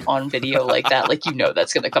it on video like that, like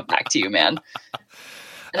that's going to come back to you, man.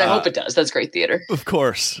 And I hope it does. That's great theater. Of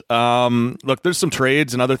course. Look, there's some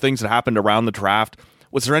trades and other things that happened around the draft.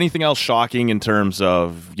 Was there anything else shocking in terms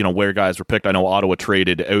of, where guys were picked? I know Ottawa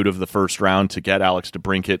traded out of the first round to get Alex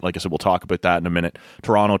DeBrincat. Like I said, we'll talk about that in a minute.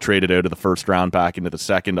 Toronto traded out of the first round back into the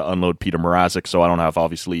second to unload Peter Mrazek. So I don't have,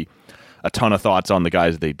 obviously, a ton of thoughts on the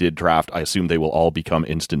guys they did draft. I assume they will all become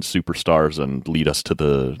instant superstars and lead us to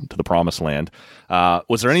the promised land.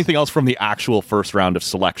 Was there anything else from the actual first round of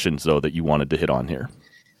selections, though, that you wanted to hit on here?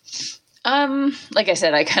 Like I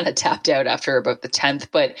said, I kind of tapped out after about the 10th,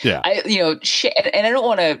 but yeah. And I don't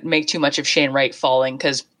want to make too much of Shane Wright falling,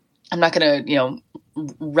 because I'm not going to,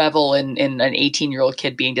 revel in an 18-year-old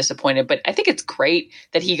kid being disappointed, but I think it's great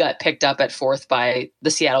that he got picked up at 4th by the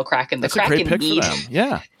Seattle Kraken. That's a great pick for them.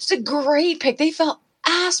 Yeah. It's a great pick. They fell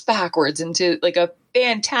ass backwards into like a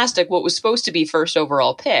fantastic, what was supposed to be first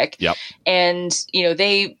overall pick. Yep. And,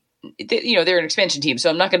 they're an expansion team, so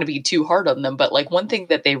I'm not going to be too hard on them. But like one thing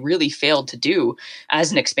that they really failed to do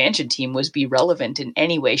as an expansion team was be relevant in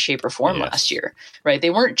any way, shape, or form last year. Right?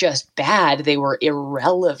 They weren't just bad; they were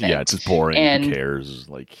irrelevant. Yeah, it's just boring. And who cares?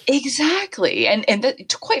 Exactly, and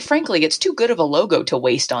that, quite frankly, it's too good of a logo to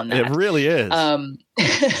waste on that. It really is.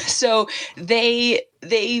 So they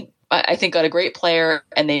I think got a great player,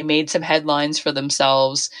 and they made some headlines for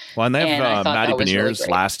themselves. Well, and they have Matty Beniers really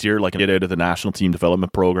last year, like get out of the national team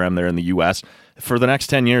development program there in the U.S. For the next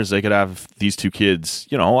 10 years, they could have these two kids,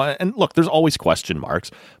 and look, there's always question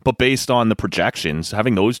marks, but based on the projections,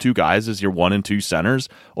 having those two guys as your 1 and 2 centers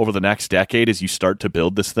over the next decade as you start to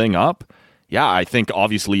build this thing up, yeah, I think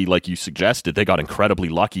obviously, like you suggested, they got incredibly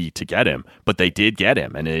lucky to get him, but they did get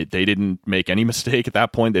him, and they didn't make any mistake at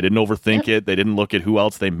that point. They didn't overthink it. They didn't look at who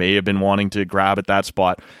else they may have been wanting to grab at that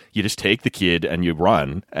spot. You just take the kid and you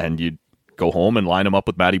run, and you go home and line him up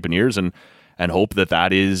with Matty Beniers and hope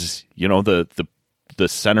that is, the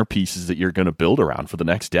centerpieces that you're going to build around for the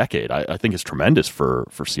next decade. I think it's tremendous for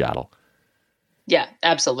Seattle. Yeah,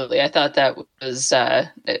 absolutely. I thought that was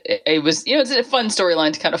it was it's a fun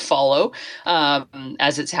storyline to kind of follow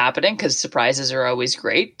as it's happening, because surprises are always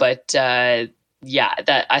great. But that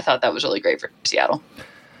I thought that was really great for Seattle.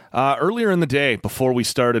 Earlier in the day, before we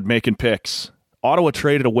started making picks, Ottawa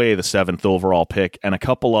traded away the 7th overall pick and a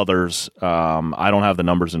couple others. I don't have the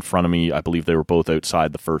numbers in front of me. I believe they were both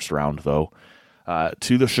outside the first round, though,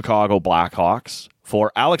 to the Chicago Blackhawks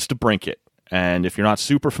for Alex DeBrincat. And if you're not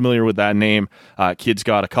super familiar with that name, kid's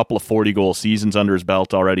got a couple of 40-goal seasons under his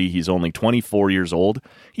belt already. He's only 24 years old.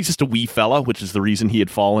 He's just a wee fella, which is the reason he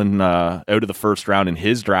had fallen out of the first round in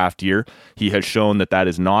his draft year. He has shown that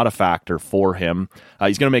is not a factor for him.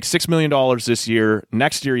 He's going to make $6 million this year.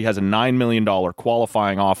 Next year, he has a $9 million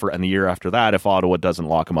qualifying offer. And the year after that, if Ottawa doesn't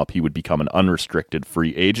lock him up, he would become an unrestricted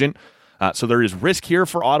free agent. So there is risk here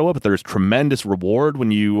for Ottawa, but there is tremendous reward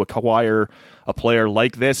when you acquire a player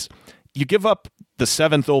like this. You give up the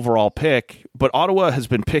 7th overall pick, but Ottawa has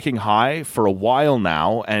been picking high for a while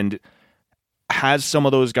now and has some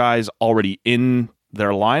of those guys already in their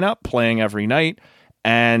lineup playing every night,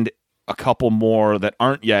 and a couple more that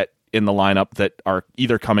aren't yet in the lineup that are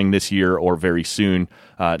either coming this year or very soon.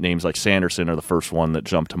 Names like Sanderson are the first one that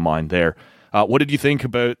jumped to mind there. What did you think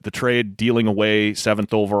about the trade dealing away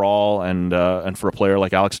 7th overall and for a player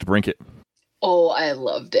like Alex DeBrincat? Oh, I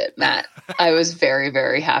loved it, Matt. I was very,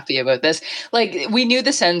 very happy about this. Like, we knew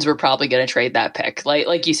the Sens were probably going to trade that pick.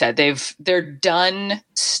 Like you said, they're done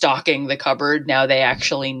stocking the cupboard. Now they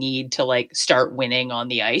actually need to start winning on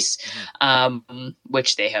the ice,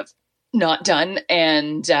 which they have not done.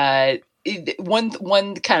 And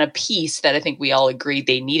one kind of piece that I think we all agreed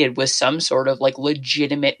they needed was some sort of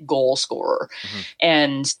legitimate goal scorer.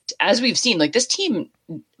 And as we've seen, this team,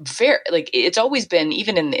 it's always been,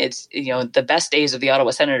 even in its the best days of the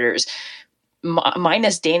Ottawa Senators,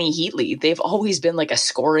 minus Danny Heatley, they've always been a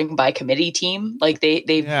scoring by committee team.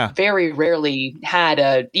 They've very rarely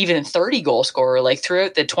had even a 30 goal scorer.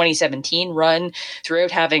 Throughout the 2017 run,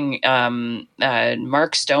 throughout having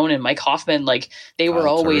Mark Stone and Mike Hoffman, they were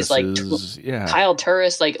always Kyle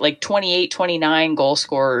Turris, 28, 29 goal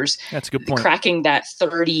scorers. That's a good point. Cracking that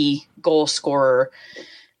 30 goal scorer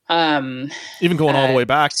Even going all the way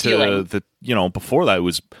back ceiling. to before that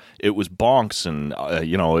it was Bonks and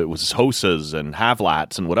it was Hosas and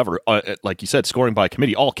Havlats and whatever. Like you said, scoring by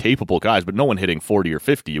committee, all capable guys, but no one hitting 40 or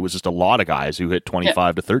 50. It was just a lot of guys who hit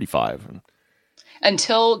 25 to 35.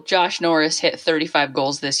 Until Josh Norris hit 35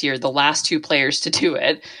 goals this year, the last two players to do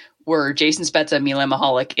it were Jason Spezza, Milan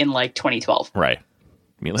Mihalik in 2012. Right.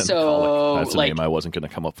 Milan Mihalik. That's a name I wasn't going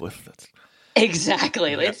to come up with.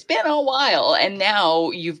 Exactly. Yeah. It's been a while. And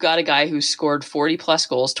now you've got a guy who's scored 40 plus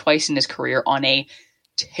goals twice in his career on a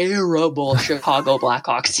terrible Chicago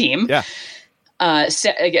Blackhawks team. Yeah.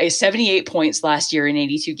 78 points last year in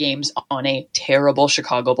 82 games on a terrible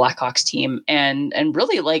Chicago Blackhawks team. And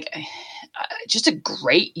really just a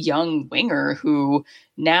great young winger who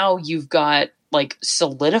now you've got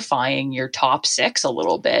solidifying your top six a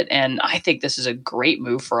little bit. And I think this is a great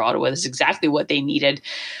move for Ottawa. This is exactly what they needed.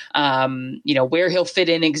 Where he'll fit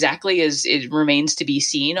in exactly it remains to be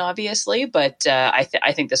seen, obviously. But I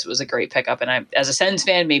think this was a great pickup. And I, as a Sens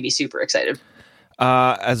fan, made me super excited.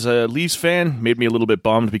 As a Leafs fan, made me a little bit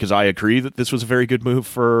bummed because I agree that this was a very good move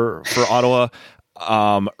for Ottawa.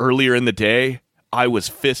 Earlier in the day, I was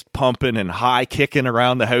fist pumping and high kicking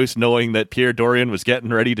around the house knowing that Pierre Dorion was getting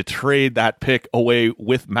ready to trade that pick away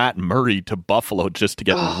with Matt Murray to Buffalo just to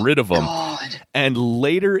get rid of him. God. And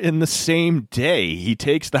later in the same day, he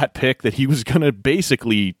takes that pick that he was going to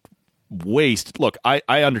basically waste. Look, I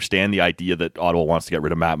understand the idea that Ottawa wants to get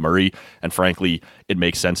rid of Matt Murray, and frankly, it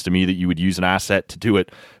makes sense to me that you would use an asset to do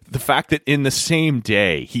it. The fact that in the same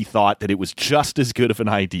day, he thought that it was just as good of an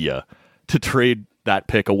idea to trade that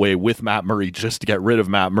pick away with Matt Murray just to get rid of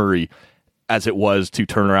Matt Murray as it was to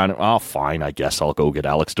turn around and, fine, I guess I'll go get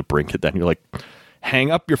Alex DeBrincat. Then you're like,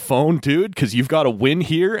 hang up your phone, dude, because you've got a win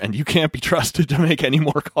here and you can't be trusted to make any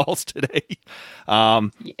more calls today.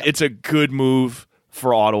 It's a good move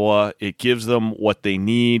for Ottawa. It gives them what they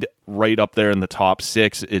need right up there in the top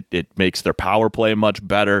six. It makes their power play much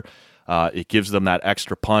better. It gives them that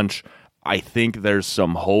extra punch. I think there's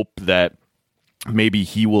some hope that maybe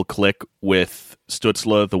he will click with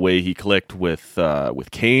Stützle the way he clicked with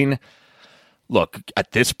Kane. Look,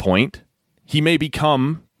 at this point, he may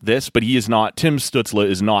become this, but he is not. Tim Stützle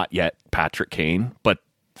is not yet Patrick Kane, but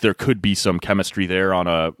there could be some chemistry there on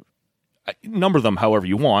a number them however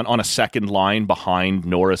you want, on a second line behind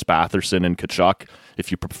Norris, Batherson, and Tkachuk. If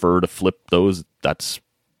you prefer to flip those, that's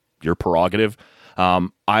your prerogative.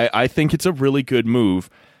 I think it's a really good move.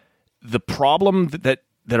 The problem that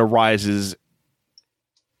arises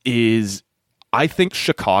is I think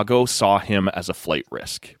Chicago saw him as a flight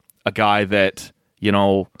risk. A guy that,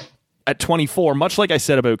 at 24, much like I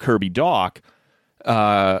said about Kirby Dach,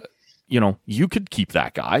 you could keep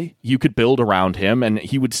that guy. You could build around him, and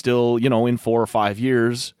he would still, in 4 or 5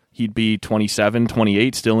 years, he'd be 27,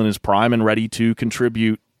 28, still in his prime and ready to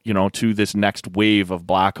contribute, to this next wave of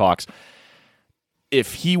Blackhawks.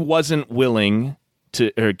 If he wasn't willing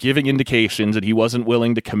to, or giving indications that he wasn't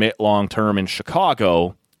willing to commit long-term in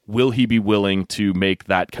Chicago, will he be willing to make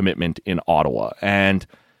that commitment in Ottawa? And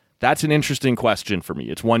that's an interesting question for me.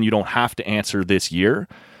 It's one you don't have to answer this year,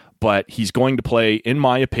 but he's going to play, in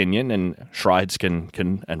my opinion, and Schreids can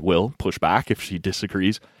and will push back if she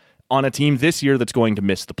disagrees, on a team this year that's going to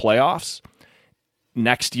miss the playoffs.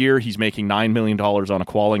 Next year, he's making $9 million on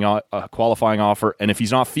a qualifying offer, and if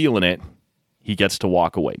he's not feeling it, he gets to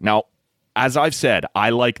walk away. Now, as I've said,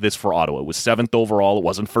 I like this for Ottawa. It was 7th overall. It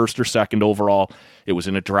wasn't 1st or 2nd overall. It was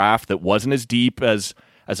in a draft that wasn't as deep as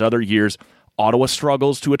other years. Ottawa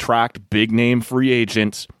struggles to attract big-name free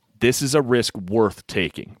agents. This is a risk worth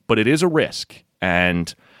taking, but it is a risk.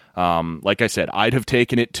 And like I said, I'd have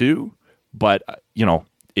taken it too, but,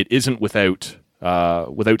 it isn't without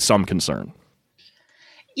some concern.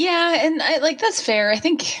 Yeah, and that's fair.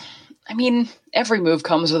 Every move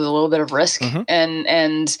comes with a little bit of risk,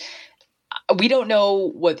 and we don't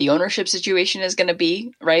know what the ownership situation is going to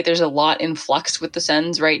be, right? There's a lot in flux with the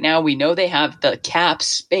Sens right now. We know they have the cap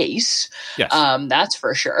space. Yes. That's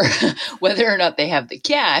for sure. Whether or not they have the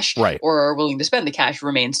cash or are willing to spend the cash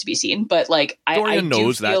remains to be seen. But Dorion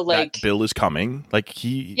knows feel that bill is coming.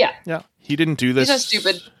 He didn't do this. He's not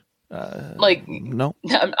stupid. No,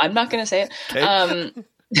 I'm not going to say it. Okay.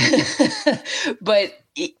 But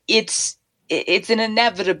it's an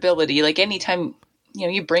inevitability. Anytime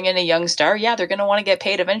you bring in a young star, they're going to want to get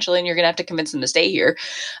paid eventually, and you're going to have to convince them to stay here.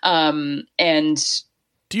 And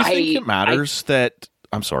do you think it matters that?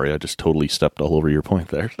 I'm sorry, I just totally stepped all over your point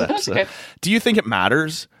there. That's okay. Do you think it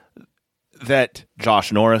matters that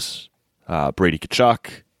Josh Norris, Brady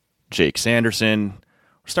Tkachuk, Jake Sanderson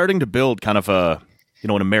are starting to build kind of an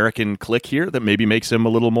American clique here that maybe makes him a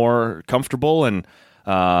little more comfortable and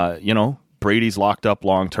Brady's locked up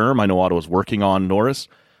long term. I know Ottawa's working on Norris.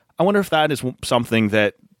 I wonder if that is something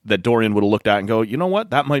that Dorion would have looked at and go, you know what,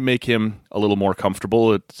 that might make him a little more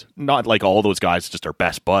comfortable. It's not like all those guys just are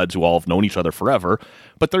best buds who all have known each other forever,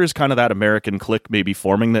 but there is kind of that American clique maybe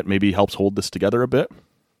forming that maybe helps hold this together a bit.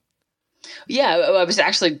 Yeah, I was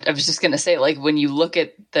just going to say, like, when you look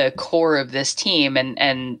at the core of this team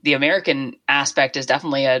and the American aspect is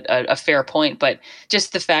definitely a fair point, but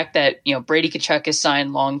just the fact that, you know, Brady Tkachuk is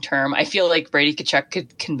signed long-term, I feel like Brady Tkachuk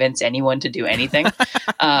could convince anyone to do anything.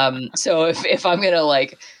 So if I'm going to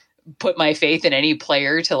like put my faith in any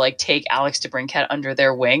player to like take Alex DeBrincat under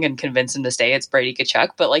their wing and convince him to stay, it's Brady Tkachuk.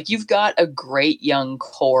 But like, you've got a great young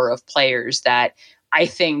core of players that I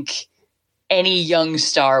think any young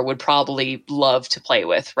star would probably love to play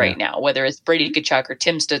with right now, whether it's Brady Tkachuk or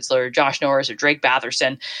Tim Stützle or Josh Norris or Drake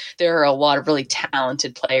Batherson. There are a lot of really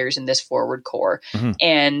talented players in this forward core. Mm-hmm.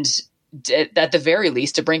 And at the very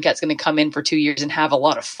least, DeBrincat's going to come in for 2 years and have a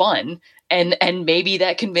lot of fun. And maybe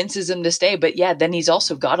that convinces him to stay. But yeah, then he's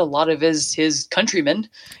also got a lot of his countrymen,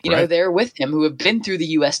 you know, there with him who have been through the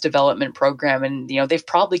U.S. development program. And, you know, they've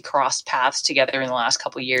probably crossed paths together in the last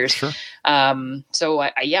couple of years. Sure. So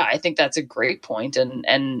I think that's a great point.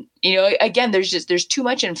 And, you know, again, there's too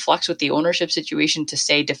much in flux with the ownership situation to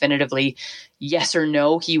say definitively yes or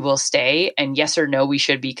no, he will stay, and yes or no, we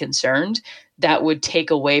should be concerned. That would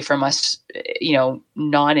take away from us, you know,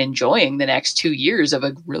 not enjoying the next 2 years of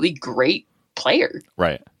a really great player.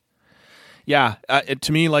 Right. Yeah.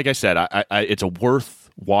 To me, like I said, it's a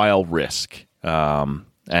worthwhile risk.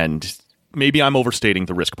 And maybe I'm overstating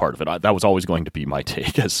the risk part of it. That was always going to be my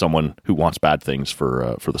take as someone who wants bad things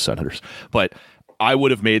for the Senators. But I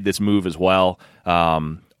would have made this move as well.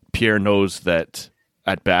 Pierre knows that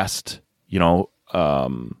at best, you know,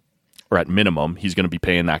 or at minimum, he's going to be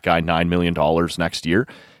paying that guy $9 million next year.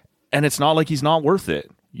 And it's not like he's not worth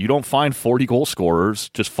it. You don't find 40 goal scorers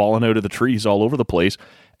just falling out of the trees all over the place.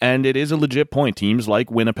 And it is a legit point. Teams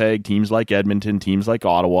like Winnipeg, teams like Edmonton, teams like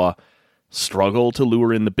Ottawa struggle to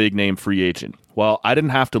lure in the big name free agent. Well, I didn't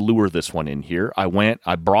have to lure this one in here.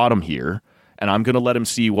 I brought him here, and I'm going to let him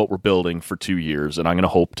see what we're building for 2 years. And I'm going to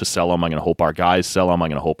hope to sell him. I'm going to hope our guys sell him. I'm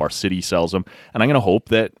going to hope our city sells him. And I'm going to hope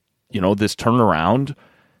that, you know, this turnaround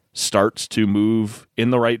starts to move in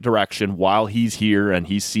the right direction while he's here and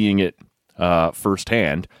he's seeing it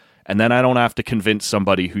firsthand. And then I don't have to convince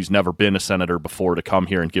somebody who's never been a Senator before to come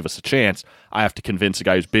here and give us a chance. I have to convince a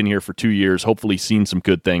guy who's been here for 2 years, hopefully seen some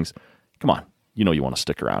good things. Come on, you know you want to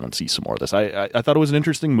stick around and see some more of this. I thought it was an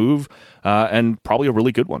interesting move and probably a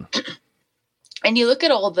really good one. And you look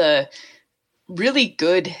at all the really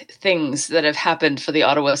good things that have happened for the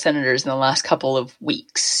Ottawa Senators in the last couple of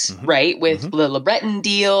weeks, right? With the LeBreton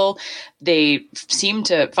deal, they seem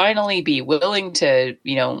to finally be willing to,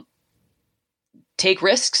 you know, take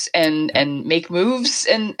risks and make moves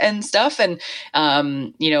and stuff. And,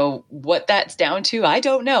 you know, what that's down to, I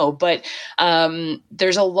don't know, but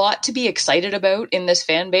there's a lot to be excited about in this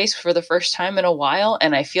fan base for the first time in a while.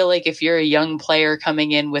 And I feel like if you're a young player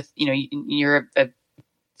coming in with, you know, you're a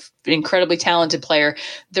incredibly talented player,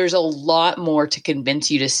 there's a lot more to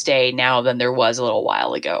convince you to stay now than there was a little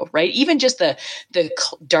while ago, right? Even just the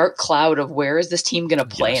dark cloud of where is this team going to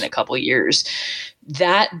play in a couple of years,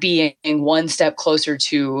 that being one step closer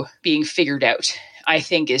to being figured out, I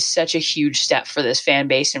think is such a huge step for this fan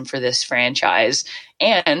base and for this franchise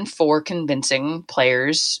and for convincing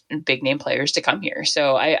players, big name players, to come here.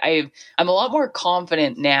 So I'm a lot more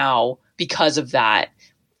confident now because of that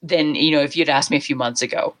than, you know, if you'd asked me a few months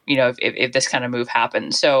ago, you know, if this kind of move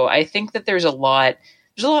happened. So I think that there's a lot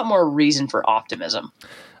more reason for optimism.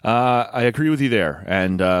 I agree with you there.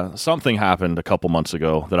 And something happened a couple months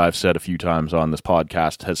ago that I've said a few times on this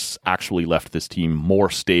podcast has actually left this team more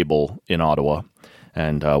stable in Ottawa.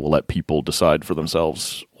 And we'll let people decide for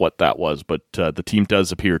themselves what that was. But the team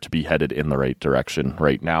does appear to be headed in the right direction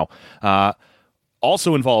right now.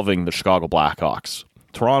 Also involving the Chicago Blackhawks.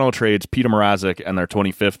 Toronto trades Peter Mrazek and their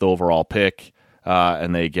 25th overall pick,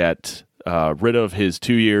 and they get rid of his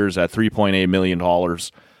 2 years at $3.8 million.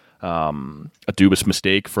 A dubious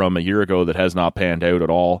mistake from a year ago that has not panned out at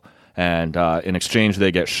all. And in exchange,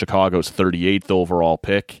 they get Chicago's 38th overall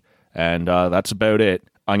pick, and that's about it.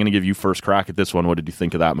 I'm going to give you first crack at this one. What did you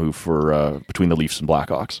think of that move for between the Leafs and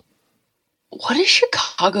Blackhawks? What is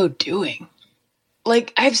Chicago doing?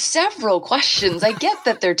 Like, I have several questions. I get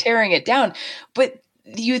that they're tearing it down, but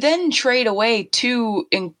you then trade away two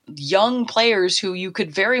young players who you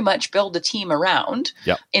could very much build a team around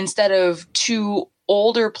instead of two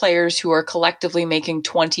older players who are collectively making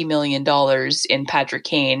 $20 million in Patrick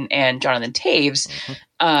Kane and Jonathan Toews.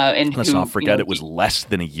 And let's not forget, it was less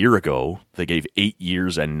than a year ago. They gave 8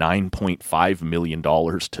 years and $9.5 million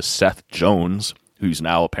to Seth Jones, who's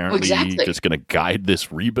now apparently just going to guide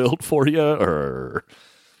this rebuild for you. Or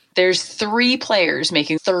there's 3 players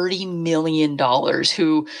making $30 million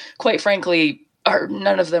who, quite frankly,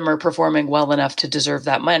 none of them are performing well enough to deserve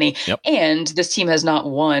that money. Yep. And this team has not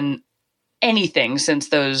won anything since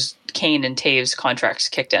those Kane and Taves contracts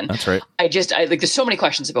kicked in. That's right. I like, there's so many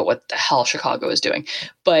questions about what the hell Chicago is doing,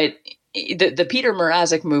 but the Peter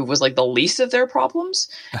Mrazek move was like the least of their problems.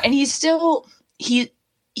 And he's still, he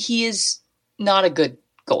is not a good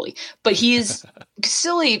goalie, but he is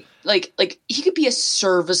still like he could be a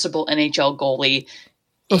serviceable NHL goalie.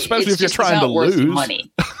 Especially if you're trying to lose money.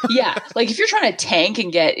 Yeah. Like if you're trying to tank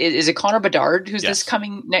and get, is it Connor Bedard who's this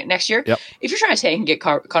coming next year? Yep. If you're trying to tank and get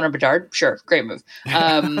Connor Bedard, sure. Great move.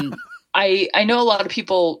 I know a lot of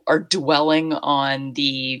people are dwelling on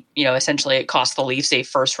the, essentially it cost the Leafs a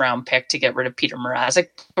first round pick to get rid of Peter Mrazek.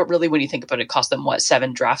 But really, when you think about it, it cost them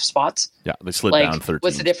 7 draft spots? Yeah. They slid down 13.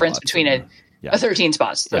 What's the difference between 13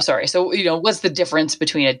 spots. Yeah. Sorry. So, what's the difference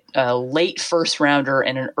between a late first rounder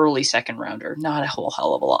and an early second rounder? Not a whole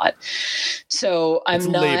hell of a lot. So it's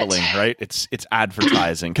labeling, right? It's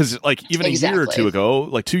advertising. Because like even a year or two ago,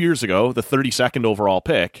 like 2 years ago, the 32nd overall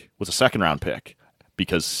pick was a second round pick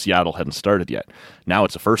because Seattle hadn't started yet. Now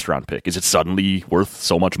it's a first round pick. Is it suddenly worth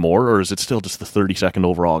so much more, or is it still just the 32nd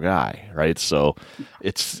overall guy? Right. So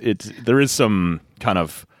there is some kind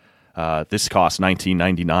of, this costs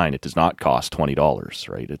 $19.99. It does not cost $20,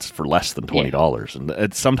 right? It's for less than $20,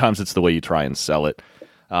 and sometimes it's the way you try and sell it.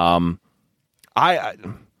 I'm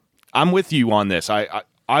with you on this. I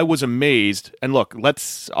was amazed, and look,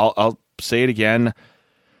 I'll say it again,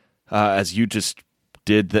 as you just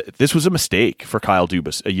did. This was a mistake for Kyle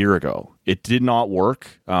Dubas a year ago. It did not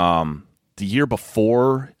work. The year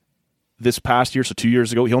before this past year, so 2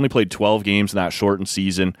 years ago, he only played 12 games in that shortened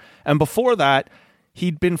season, and before that,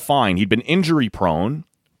 he'd been fine. He'd been injury prone,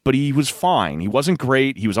 but he was fine. He wasn't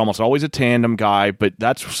great. He was almost always a tandem guy, but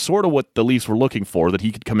that's sort of what the Leafs were looking for, that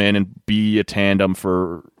he could come in and be a tandem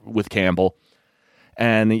with Campbell.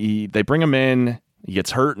 And they bring him in. He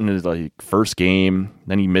gets hurt in his first game.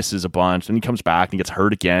 Then he misses a bunch. Then he comes back and he gets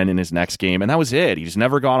hurt again in his next game. And that was it. He just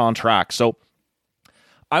never got on track. So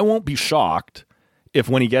I won't be shocked if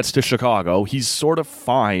when he gets to Chicago, he's sort of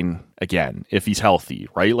fine again, if he's healthy,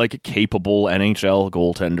 right? Like a capable NHL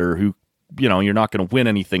goaltender who, you're not going to win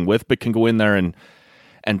anything with, but can go in there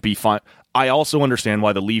and be fine. I also understand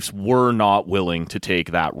why the Leafs were not willing to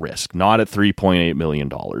take that risk, not at $3.8 million.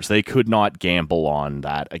 They could not gamble on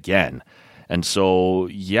that again. And so,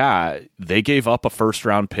 they gave up a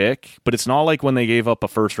first-round pick, but it's not like when they gave up a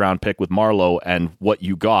first-round pick with Marleau and what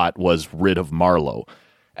you got was rid of Marleau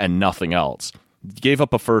and nothing else. You gave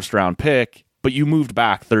up a first-round pick, but you moved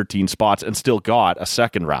back 13 spots and still got a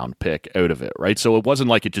second-round pick out of it, right? So it wasn't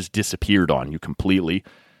like it just disappeared on you completely.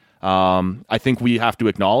 I think we have to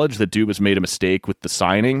acknowledge that Dubas made a mistake with the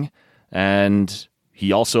signing, and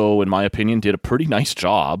he also, in my opinion, did a pretty nice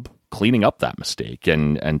job cleaning up that mistake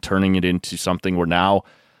and turning it into something where now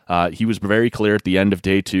he was very clear at the end of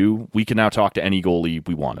day 2, we can now talk to any goalie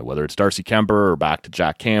we wanted, whether it's Darcy Kemper or back to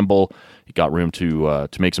Jack Campbell. He got room to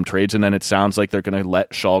make some trades, and then it sounds like they're going to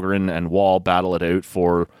let Shalgren and Wall battle it out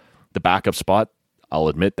for the backup spot. I'll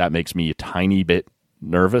admit that makes me a tiny bit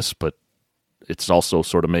nervous, but it's also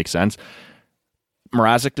sort of makes sense.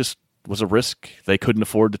 Mrazek just was a risk they couldn't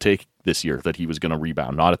afford to take this year, that he was going to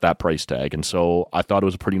rebound, not at that price tag. And so I thought it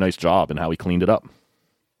was a pretty nice job in how he cleaned it up.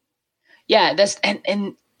 Yeah,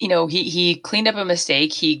 and he cleaned up a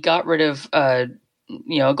mistake. He got rid of a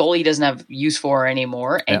goalie he doesn't have use for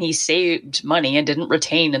anymore, and he saved money and didn't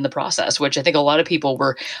retain in the process, which I think a lot of people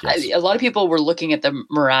were. Yes. A lot of people were looking at the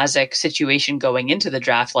Mrazek situation going into the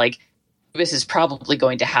draft like, this is probably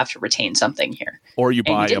going to have to retain something here. Or you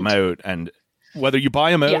buy him out, and whether you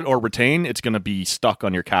buy him out or retain, it's going to be stuck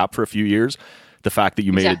on your cap for a few years. The fact that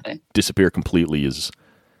you made it disappear completely is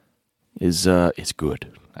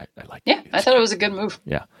good. I like. Yeah, I thought it was a good move.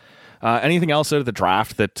 Yeah. Anything else out of the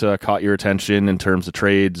draft that caught your attention in terms of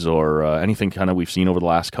trades or anything kind of we've seen over the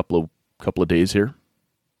last couple of days here?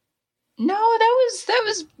 No,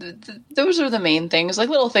 those are the main things. Like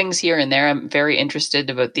little things here and there. I'm very interested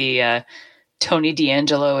about the Tony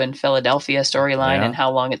DeAngelo in Philadelphia storyline and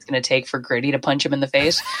how long it's going to take for Gritty to punch him in the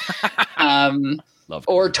face.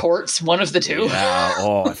 Or Torts, one of the two. Yeah.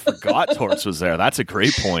 Oh, I forgot Torts was there. That's a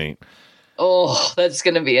great point. Oh, that's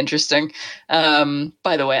going to be interesting.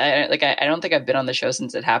 By the way, I don't think I've been on the show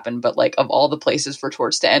since it happened, but like of all the places for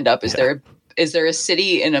Torts to end up, is there is there a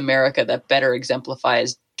city in America that better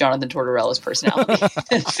exemplifies Jonathan Tortorella's personality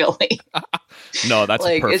than Philly? No, that's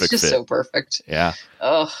a perfect it's just fit. so perfect. Yeah.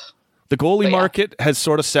 Ugh. The goalie market has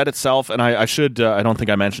sort of set itself, and I don't think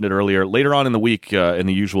I mentioned it earlier. Later on in the week, in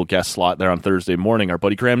the usual guest slot there on Thursday morning, our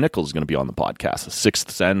buddy Graham Nichols is going to be on the podcast, The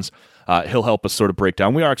Sixth Sense. He'll help us sort of break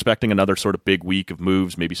down. We are expecting another sort of big week of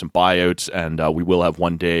moves, maybe some buyouts, and we will have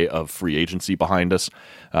one day of free agency behind us.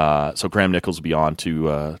 So Graham Nichols will be on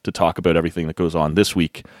to talk about everything that goes on this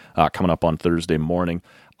week, coming up on Thursday morning.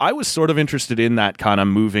 I was sort of interested in that kind of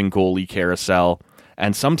moving goalie carousel,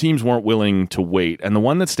 and some teams weren't willing to wait. And the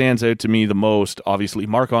one that stands out to me the most, obviously,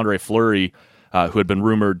 Marc-Andre Fleury, who had been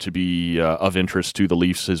rumored to be of interest to the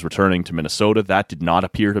Leafs, is returning to Minnesota. That did not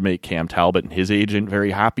appear to make Cam Talbot and his agent very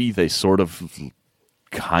happy. They sort of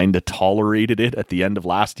kind of tolerated it at the end of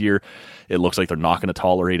last year. It looks like they're not going to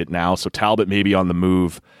tolerate it now. So Talbot may be on the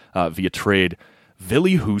move via trade.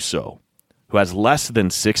 Ville Husso, who has less than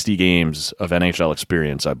 60 games of NHL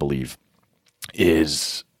experience, I believe,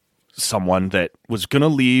 is someone that was going to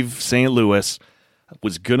leave St. Louis,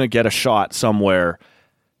 was going to get a shot somewhere,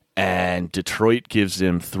 and Detroit gives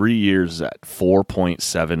him 3 years at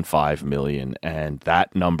 $4.75 million, and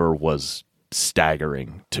that number was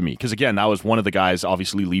staggering to me. Because again, that was one of the guys,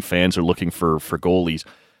 obviously Leaf fans are looking for goalies.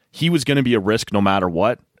 He was going to be a risk no matter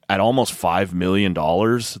what. At almost $5 million,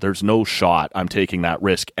 there's no shot I'm taking that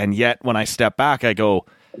risk. And yet, when I step back, I go,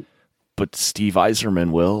 but Steve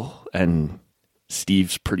Yzerman will, and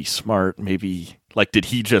Steve's pretty smart. Maybe, did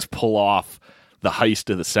he just pull off the heist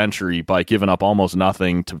of the century by giving up almost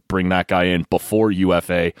nothing to bring that guy in before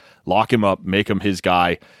UFA, lock him up, make him his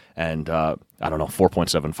guy, and I don't know,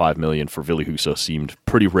 $4.75 million for Ville Husso seemed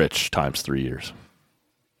pretty rich times 3 years.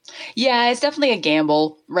 Yeah, it's definitely a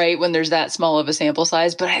gamble, right? When there's that small of a sample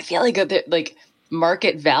size, but I feel like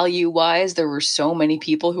market value wise, there were so many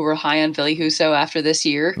people who were high on Ville Husso after this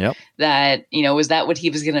year that, was that what he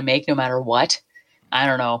was going to make no matter what? I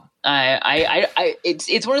don't know.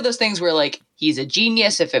 It's one of those things where he's a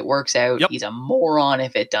genius if it works out. He's a moron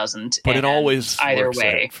if it doesn't. But it always either works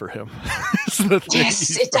way out for him.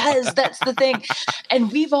 Yes, it does. That's the thing. And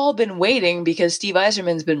we've all been waiting because Steve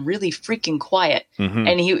Yzerman's been really freaking quiet. Mm-hmm.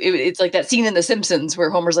 And it's like that scene in The Simpsons where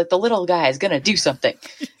Homer's like, the little guy is going to do something.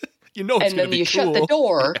 And then you cool. shut the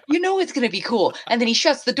door. You know it's going to be cool. And then he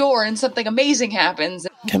shuts the door and something amazing happens.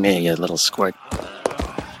 Come here, you little squirt.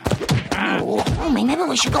 Oh, maybe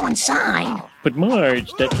we should go inside. But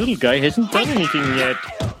Marge, that little guy hasn't done anything yet.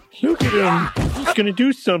 Look at him. He's going to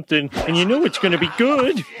do something, and you know it's going to be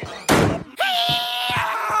good.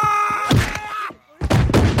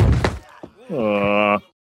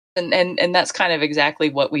 And that's kind of exactly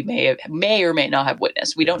what we may or may not have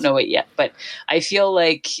witnessed. We don't know it yet, but I feel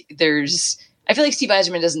like Steve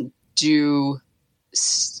Yzerman doesn't do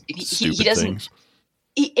he doesn't things.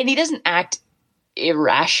 He doesn't act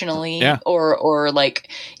irrationally or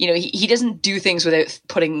he doesn't do things without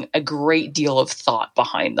putting a great deal of thought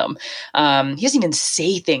behind them. He doesn't even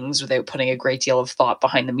say things without putting a great deal of thought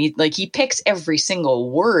behind them. He picks every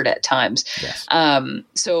single word at times. Yes.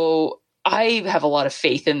 So I have a lot of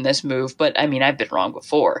faith in this move, but I've been wrong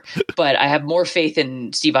before, but I have more faith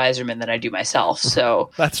in Steve Yzerman than I do myself.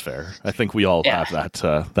 So that's fair. I think we all have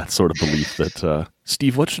that sort of belief that,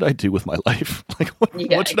 Steve, what should I do with my life?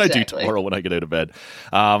 What should I do tomorrow when I get out of bed?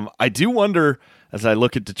 I do wonder, as I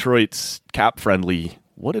look at Detroit's cap friendly,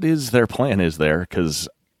 what it is their plan is there, because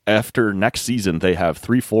after next season, they have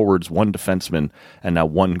 3 forwards, 1 defenseman, and now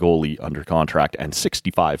 1 goalie under contract and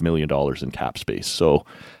 $65 million in cap space. So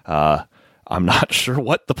I'm not sure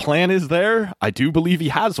what the plan is there. I do believe he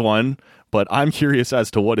has one, but I'm curious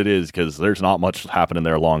as to what it is, because there's not much happening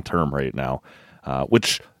there long term right now,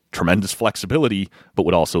 which tremendous flexibility, but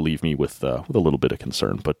would also leave me with a little bit of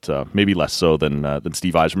concern, but maybe less so than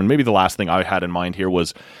Steve Yzerman. Maybe the last thing I had in mind here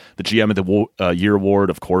was the GM of the Year award,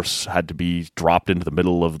 of course, had to be dropped into the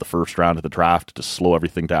middle of the first round of the draft to slow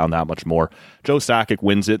everything down that much more. Joe Sakic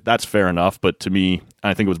wins it. That's fair enough, but to me,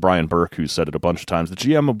 I think it was Brian Burke who said it a bunch of times, the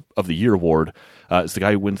GM of the Year award is the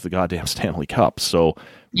guy who wins the goddamn Stanley Cup. So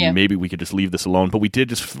maybe we could just leave this alone. But we did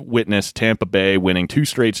just witness Tampa Bay winning 2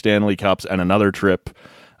 straight Stanley Cups and another trip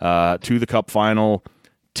to the Cup final,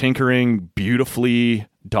 tinkering beautifully,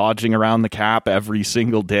 dodging around the cap every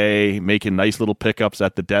single day, making nice little pickups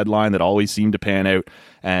at the deadline that always seem to pan out.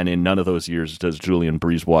 And in none of those years does Julien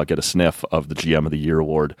Brisebois get a sniff of the GM of the Year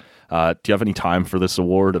award. Do you have any time for this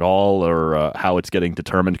award at all, or how it's getting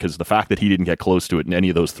determined? Because the fact that he didn't get close to it in any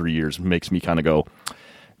of those 3 years makes me kind of go,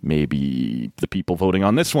 maybe the people voting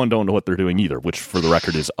on this one don't know what they're doing either, which for the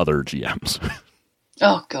record is other GMs.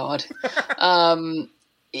 Oh, God.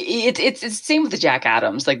 It's the same with the Jack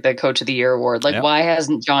Adams, like the Coach of the Year award. Like, why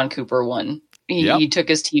hasn't John Cooper won? He took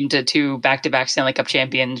his team to 2 back-to-back Stanley Cup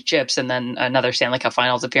championships and then another Stanley Cup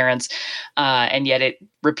Finals appearance, and yet it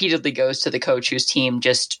repeatedly goes to the coach whose team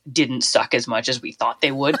just didn't suck as much as we thought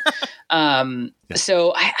they would.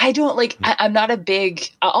 So I don't like. I'm not a big.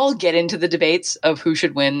 I'll get into the debates of who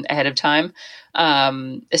should win ahead of time,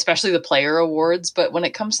 especially the player awards. But when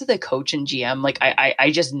it comes to the coach and GM, like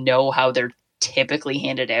I just know how they're typically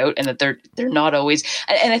handed out, and that they're not always,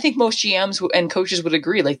 and I think most GMs and coaches would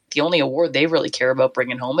agree, like the only award they really care about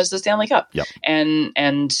bringing home is the Stanley Cup.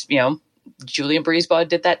 And you know, Julian Breezeball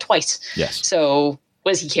did that twice. So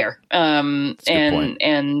what does he care? And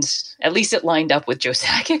at least it lined up with Joe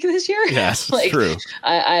Sakic this year. Like, true.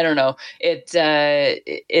 I don't know.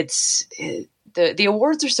 The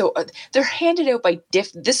awards are so they're handed out by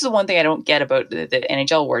this is the one thing I don't get about the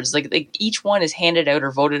NHL awards. Like each one is handed out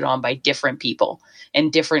or voted on by different people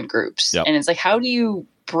and different groups. And it's like, how do you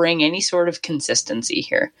bring any sort of consistency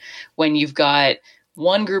here when you've got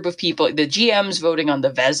one group of people, the GMs voting on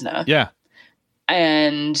the Vezina,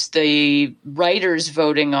 and the writers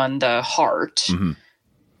voting on the Hart,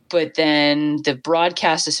 but then the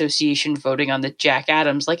Broadcast Association voting on the Jack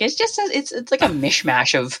Adams? Like, it's just it's like a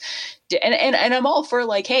mishmash of. And I'm all for,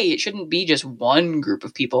 like, hey, it shouldn't be just one group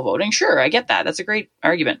of people voting. Sure, I get that. That's a great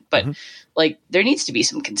argument. But, like, there needs to be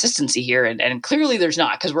some consistency here. And clearly there's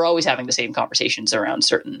not, because we're always having the same conversations around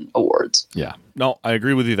certain awards. Yeah. No, I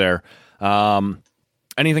agree with you there.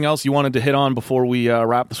 Anything else you wanted to hit on before we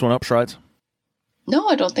wrap this one up, Strides? No,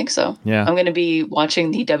 I don't think so. Yeah. I'm going to be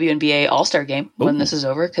watching the WNBA All-Star game when this is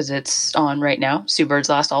over, because it's on right now. Sue Bird's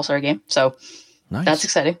last All-Star game. So that's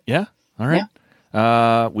exciting. Yeah. All right. Yeah.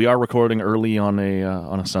 We are recording early on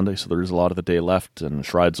a Sunday, so there is a lot of the day left, and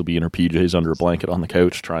Shrides will be in her PJs under a blanket on the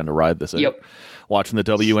couch trying to ride this out, watching the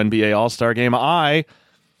WNBA All-Star Game. I,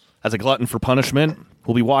 as a glutton for punishment,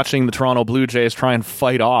 will be watching the Toronto Blue Jays try and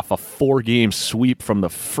fight off a 4-game sweep from the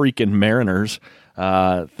freaking Mariners.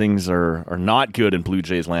 Things are not good in Blue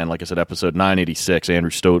Jays land. Like I said, episode 986,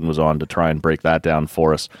 Andrew Stoughton was on to try and break that down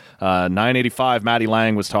for us. 985, Maddie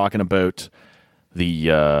Lang was talking about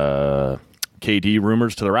the KD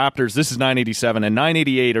rumors to the Raptors. This is 987, and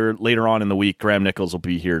 988 or later on in the week, Graham Nichols will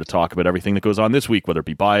be here to talk about everything that goes on this week, whether it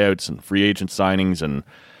be buyouts and free agent signings and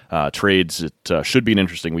trades. It should be an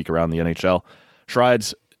interesting week around the NHL.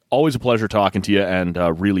 Shrides, always a pleasure talking to you, and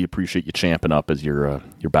really appreciate you champing up as you're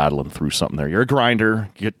battling through something there. You're a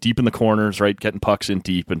grinder. You get deep in the corners, right? Getting pucks in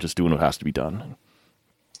deep and just doing what has to be done.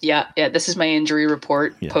 Yeah. This is my injury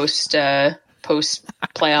report post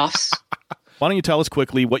playoffs. Why don't you tell us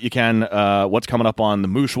quickly what you can, what's coming up on the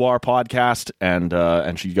Mouchoir podcast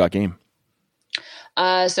and She Got Game?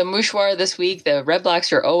 So Mouchoir this week, the Red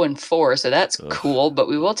Blacks are 0-4, so that's cool. But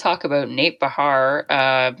we will talk about Nate Behar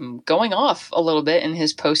going off a little bit in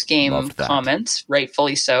his post-game comments,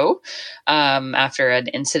 rightfully so, after an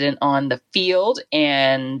incident on the field.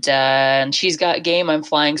 And She's Got Game. I'm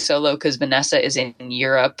flying solo because Vanessa is in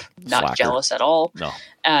Europe. Not jealous at all. No.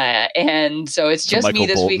 And so it's just me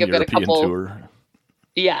this week. I've got a couple. Tour.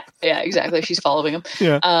 Yeah, exactly. She's following him.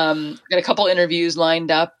 Got a couple interviews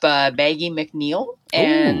lined up. Maggie McNeil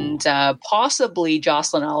and possibly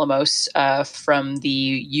Jocelyn Alamos from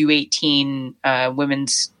the U18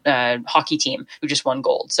 women's hockey team who just won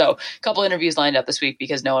gold. So a couple interviews lined up this week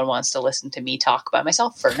because no one wants to listen to me talk by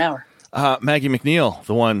myself for an hour. Maggie McNeil,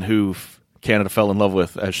 the one who Canada fell in love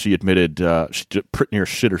with, as she admitted, she pretty near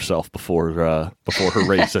shit herself before her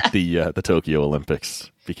race at the Tokyo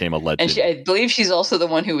Olympics. Became a legend. And I believe she's also the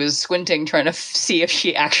one who was squinting, trying to see if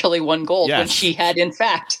she actually won gold when she had, in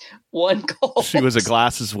fact, won gold. She was a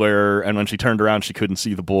glasses wearer, and when she turned around, she couldn't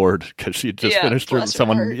see the board because she had just finished her.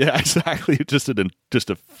 Someone, exactly. Just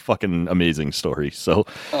a fucking amazing story. So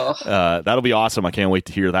that'll be awesome. I can't wait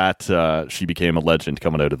to hear that. She became a legend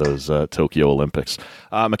coming out of those Tokyo Olympics.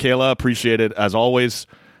 Michaela, appreciate it as always.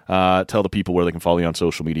 Tell the people where they can follow you on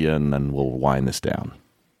social media, and then we'll wind this down.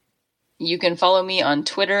 You can follow me on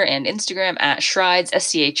Twitter and Instagram at Shrides,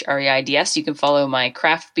 SCHREIDS. You can follow my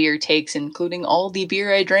craft beer takes, including all the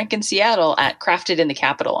beer I drank in Seattle, at Crafted in the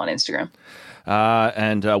Capital on Instagram.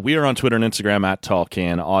 And we are on Twitter and Instagram at Tall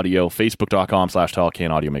Can Audio, Facebook.com/Tall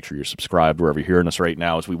Can Audio. Make sure you're subscribed wherever you're hearing us right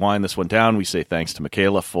now. As we wind this one down, we say thanks to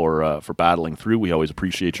Michaela for battling through. We always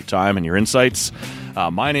appreciate your time and your insights.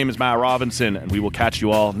 My name is Matt Robinson, and we will catch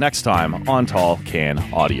you all next time on Tall Can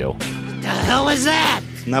Audio. The hell was that?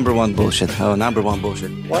 Number one bullshit. Number one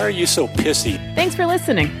bullshit. Why are you so pissy? Thanks for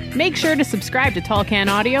listening. Make sure to subscribe to Tall Can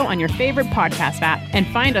Audio on your favorite podcast app and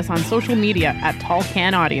find us on social media at Tall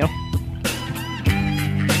Can Audio.